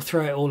frames, it'll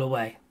throw it all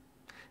away.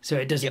 So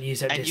it doesn't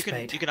use up disk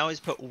space. You can always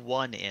put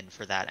 1 in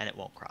for that and it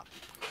won't crop.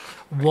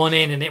 One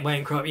in and it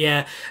won't crop,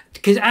 yeah.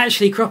 Because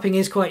actually cropping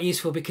is quite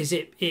useful because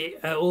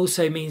it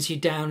also means you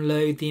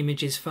download the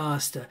images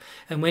faster.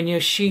 And when you're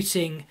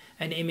shooting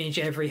an image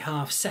every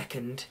half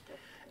second,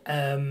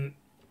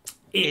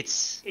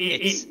 it's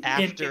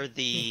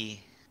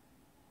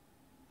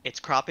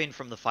cropping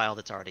from the file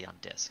that's already on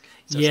disk.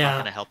 So it's not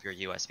going to help your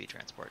USB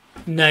transport.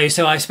 No,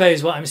 so I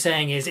suppose what I'm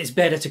saying is it's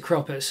better to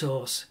crop at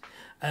source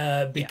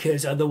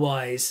because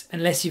otherwise,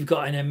 unless you've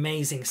got an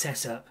amazing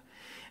setup,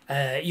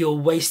 you're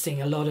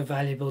wasting a lot of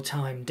valuable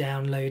time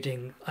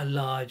downloading a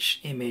large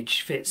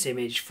image, FITS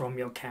image from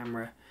your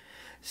camera.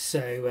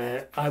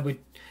 So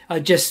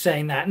I'm just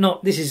saying that.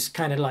 This is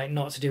kind of like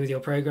not to do with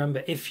your program,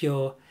 but if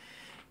you're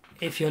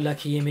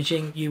lucky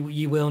imaging,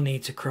 you will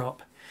need to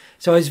crop.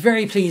 So I was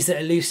very pleased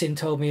that Elucin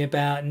told me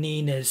about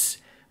Nina's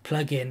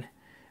plugin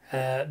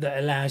that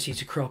allows you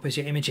to crop as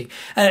you're imaging.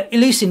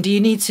 Elucin, do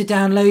you need to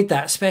download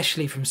that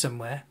specially from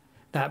somewhere?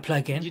 That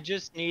plugin? You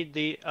just need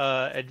the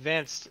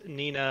advanced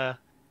Nina.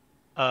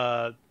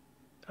 The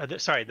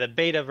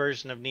beta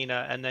version of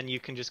Nina, and then you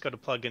can just go to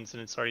plugins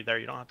and it's already there.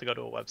 You don't have to go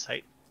to a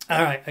website.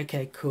 All right.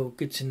 Okay. Cool.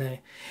 Good to know.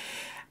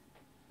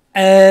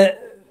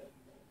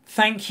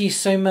 Thank you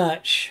so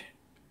much,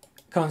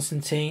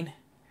 Konstantin.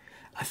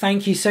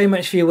 Thank you so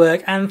much for your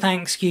work, and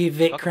thanks you,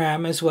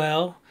 Vikram, as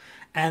well,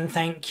 and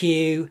thank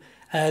you,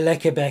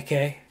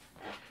 Lekebeke,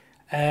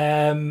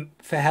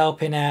 for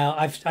helping out.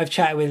 I've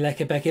chatted with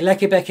Lekebeke.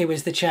 Lekebeke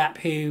was the chap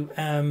who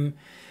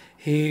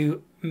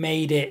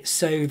made it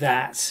so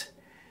that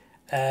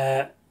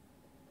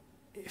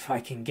if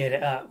I can get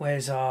it up,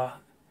 where's our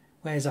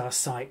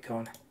site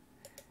gone?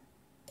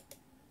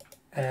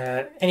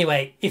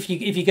 Anyway, if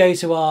you go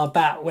to our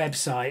BAT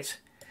website,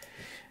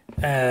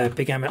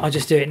 I'll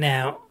just do it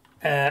now,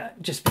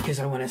 just because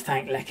I want to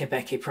thank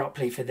Lekebeke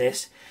properly for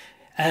this.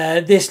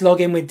 This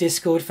login with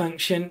Discord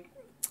function,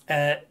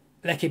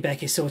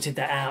 Lekebeke sorted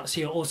that out,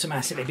 so you'll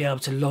automatically be able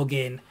to log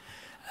in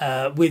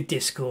with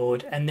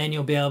Discord, and then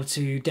you'll be able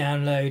to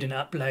download and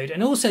upload,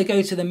 and also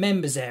go to the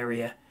members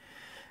area.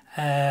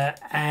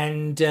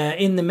 In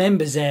the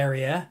members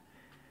area,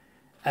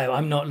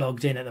 I'm not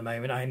logged in at the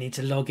moment, I need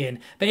to log in,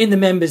 but in the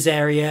members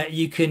area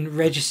you can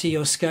register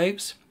your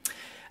scopes,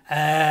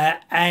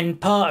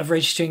 and part of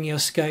registering your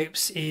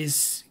scopes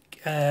is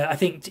I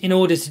think in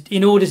order to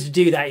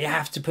do that you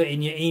have to put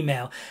in your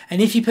email,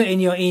 and if you put in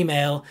your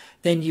email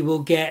then you will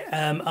get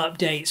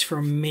updates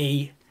from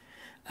me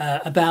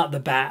about the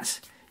BAT.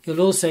 You'll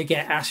also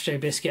get Astro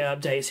Biscuit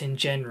updates in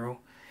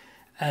general.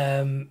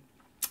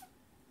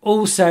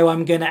 Also,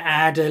 I'm going to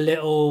add a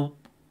little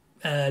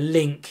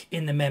link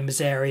in the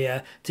members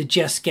area to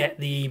just get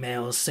the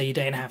emails, so you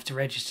don't have to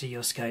register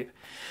your scope.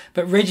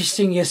 But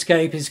registering your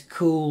scope is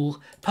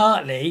cool,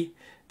 partly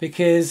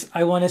because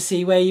I want to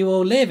see where you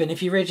all live. And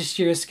if you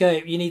register your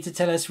scope, you need to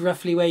tell us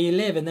roughly where you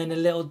live, and then a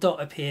little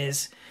dot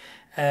appears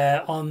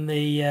on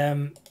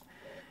the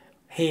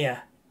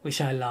here, which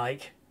I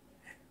like,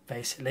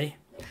 basically.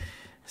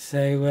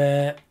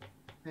 So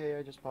Hey,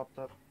 I just popped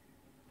up.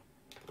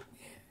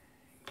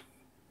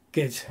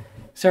 good.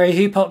 Sorry,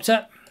 who popped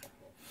up?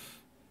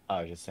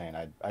 I was just saying,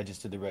 I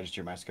just did the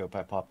register my scope.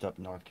 I popped up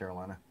North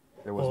Carolina.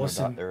 There was no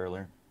Awesome. dot there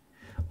earlier.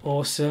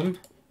 Awesome.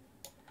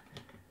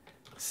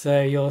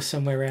 So you're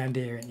somewhere around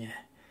here, aren't you?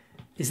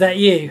 Is that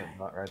you? That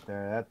dot right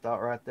there. That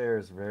dot right there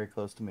is very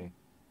close to me.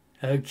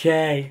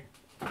 Okay.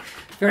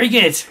 Very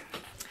good.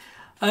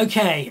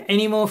 Okay.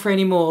 Any more for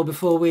any more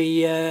before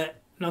we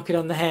knock it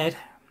on the head?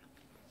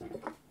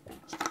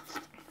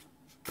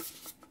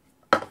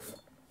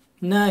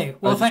 No.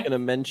 Well, I was just going to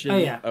mention. Oh,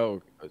 yeah.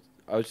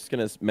 I was just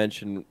going to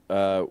mention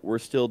we're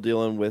still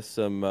dealing with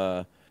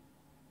some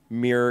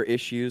mirror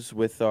issues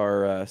with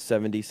our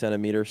 70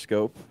 centimeter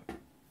scope.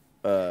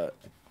 I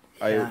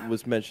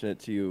was mentioning it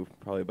to you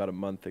probably about a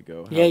month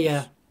ago.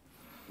 Yeah.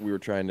 We were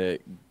trying to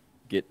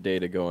get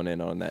data going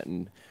in on that,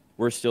 and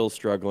we're still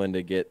struggling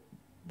to get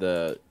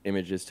the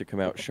images to come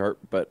out sharp,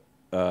 but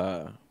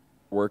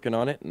working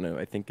on it. And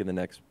I think in the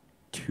next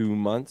 2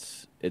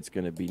 months, it's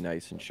going to be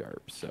nice and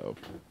sharp. So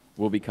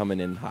we'll be coming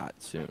in hot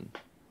soon.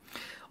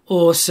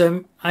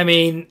 Awesome. I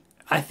mean,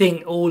 I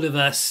think all of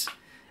us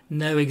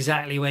know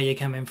exactly where you're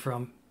coming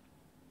from.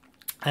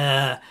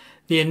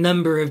 The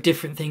number of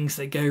different things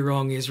that go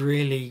wrong is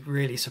really,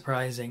 really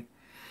surprising.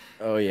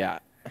 Oh, yeah.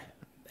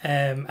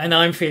 And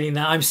I'm feeling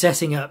that. I'm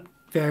setting up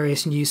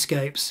various new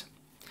scopes.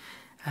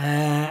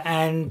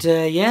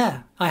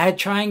 Yeah, I had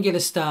triangular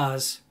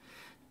stars.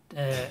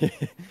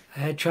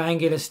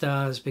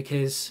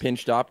 Because...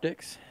 Pinched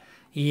optics?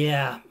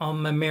 Yeah,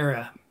 on my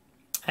mirror.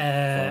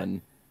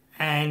 Fun.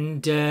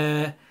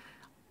 And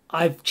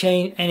I've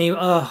changed...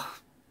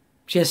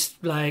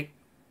 just like...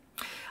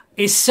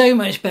 It's so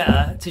much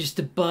better to just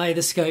to buy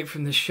the scope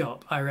from the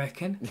shop, I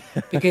reckon,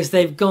 because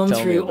they've gone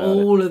through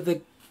all of the,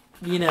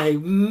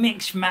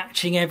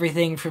 matching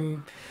everything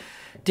from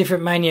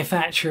different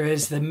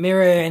manufacturers. The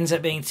mirror ends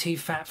up being too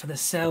fat for the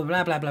cell,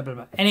 blah blah blah blah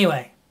blah.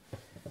 Anyway,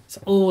 it's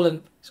all a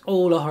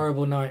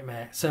horrible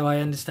nightmare. So I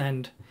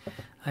understand,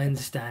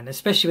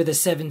 especially with a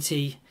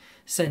 70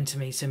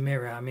 centimeter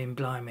mirror. I mean,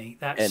 blimey,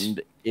 that's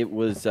and it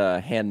was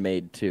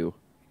handmade too.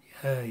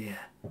 Oh yeah.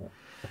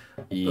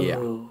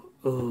 Yeah.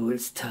 Oh,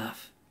 it's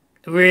tough.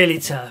 Really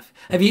tough.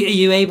 Are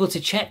you able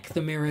to check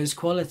the mirror's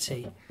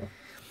quality?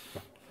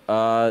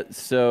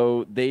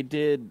 So they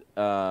did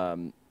a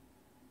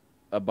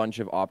bunch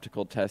of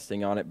optical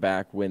testing on it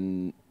back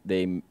when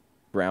they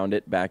ground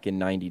it back in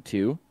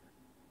 '92.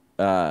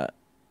 But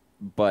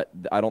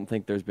I don't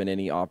think there's been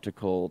any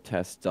optical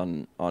tests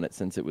on it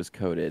since it was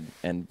coated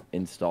and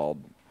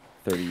installed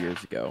 30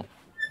 years ago.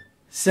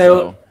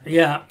 So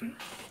yeah.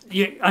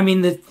 My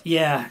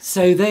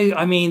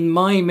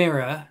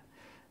mirror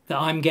that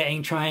I'm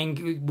getting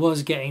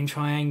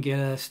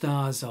triangular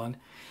stars on.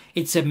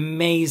 It's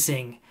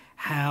amazing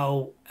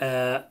how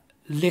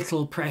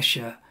little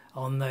pressure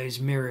on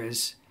those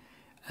mirrors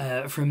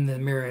from the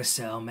mirror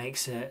cell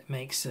makes a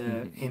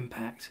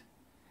impact.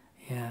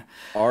 Yeah.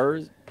 Our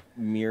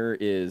mirror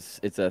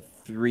it's a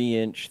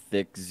 3-inch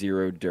thick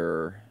 0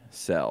 dur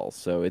cell,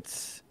 so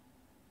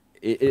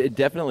it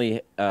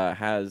definitely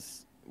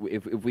has.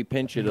 If we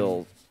pinch it,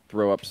 it'll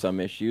throw up some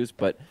issues,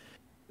 but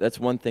that's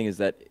one thing is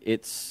that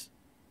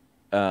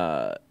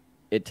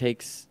it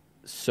takes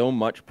so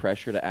much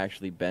pressure to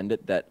actually bend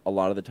it that a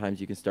lot of the times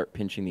you can start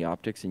pinching the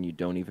optics and you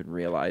don't even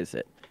realize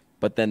it.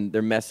 But then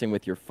they're messing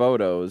with your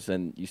photos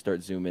and you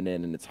start zooming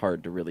in and it's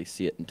hard to really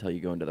see it until you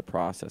go into the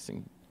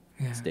processing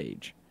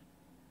stage.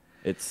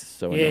 It's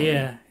so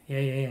annoying.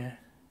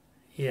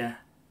 Yeah.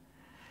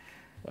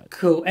 But.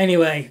 Cool.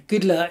 Anyway,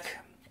 good luck.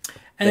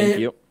 Thank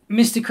you.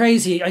 Mr.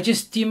 Crazy,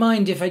 do you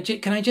mind if I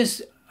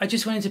just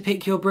wanted to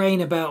pick your brain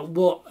about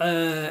what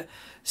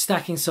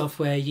stacking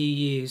software you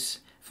use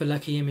for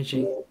Lucky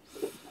Imaging.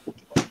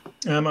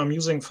 I'm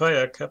using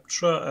Fire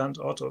Capture and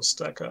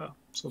AutoStacker.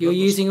 So you're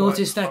using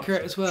AutoStacker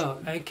as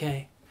well?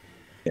 Okay.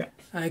 Yeah.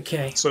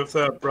 Okay. So if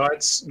there are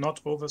bright,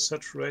 not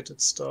oversaturated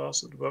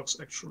stars, it works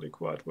actually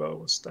quite well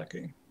with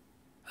stacking.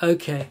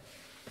 Okay.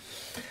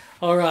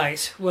 All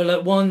right.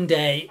 Well, one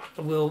day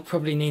we'll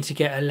probably need to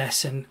get a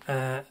lesson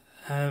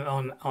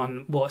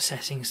on what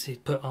settings to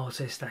put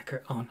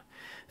AutoStacker on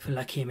for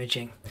Lucky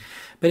Imaging,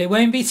 but it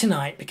won't be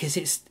tonight because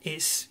it's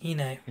it's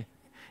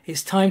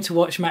time to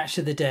watch Match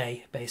of the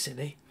Day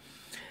basically.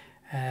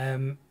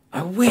 I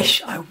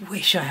wish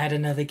I had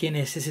another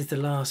Guinness. This is the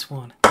last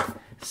one.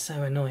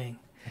 So annoying.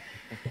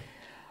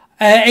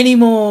 Any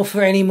more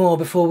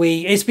before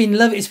we? It's been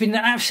an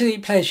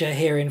absolute pleasure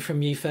hearing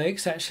from you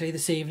folks actually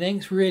this evening.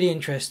 It's really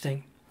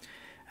interesting.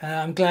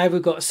 I'm glad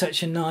we've got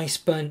such a nice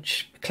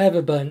bunch,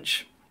 clever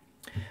bunch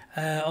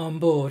on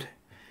board.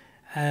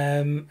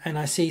 And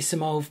I see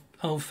some old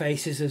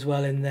faces as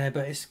well in there,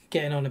 but it's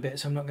getting on a bit,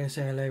 so I'm not going to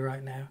say hello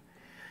right now.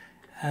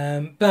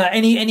 But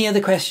any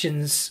other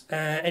questions?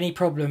 Any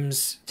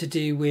problems to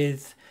do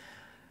with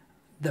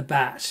the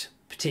bat,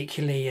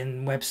 particularly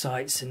in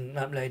websites and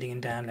uploading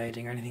and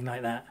downloading or anything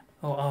like that?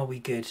 Or are we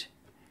good?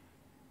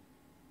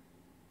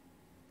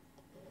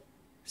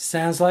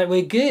 Sounds like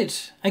we're good.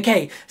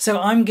 Okay, so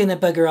I'm going to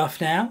bugger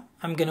off now.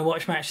 I'm going to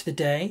watch Match of the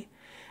Day.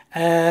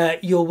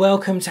 You're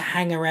welcome to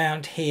hang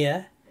around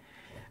here.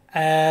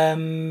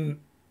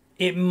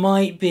 It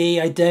might be,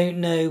 I don't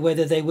know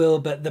whether they will,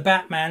 but the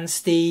Batman,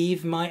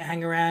 Steve, might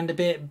hang around a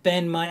bit.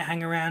 Ben might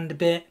hang around a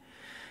bit.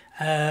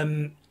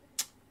 If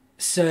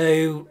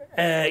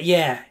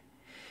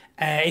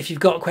you've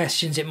got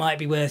questions, it might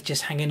be worth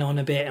just hanging on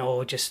a bit,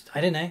 or just,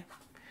 I don't know,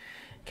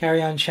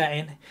 carry on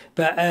chatting.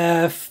 But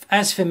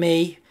as for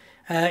me,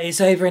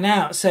 it's over and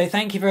out. So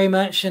thank you very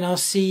much, and I'll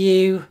see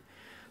you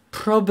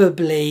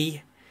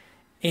probably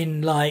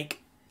in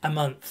like a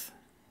month,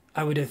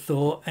 I would have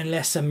thought,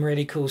 unless some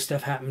really cool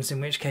stuff happens, in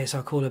which case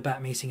I'll call a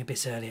bat meeting a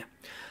bit earlier.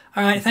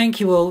 All right, thank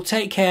you all.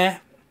 Take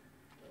care.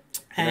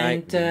 Good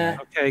night. And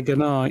Okay, good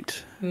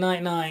night.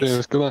 Night.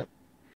 Yes, good night.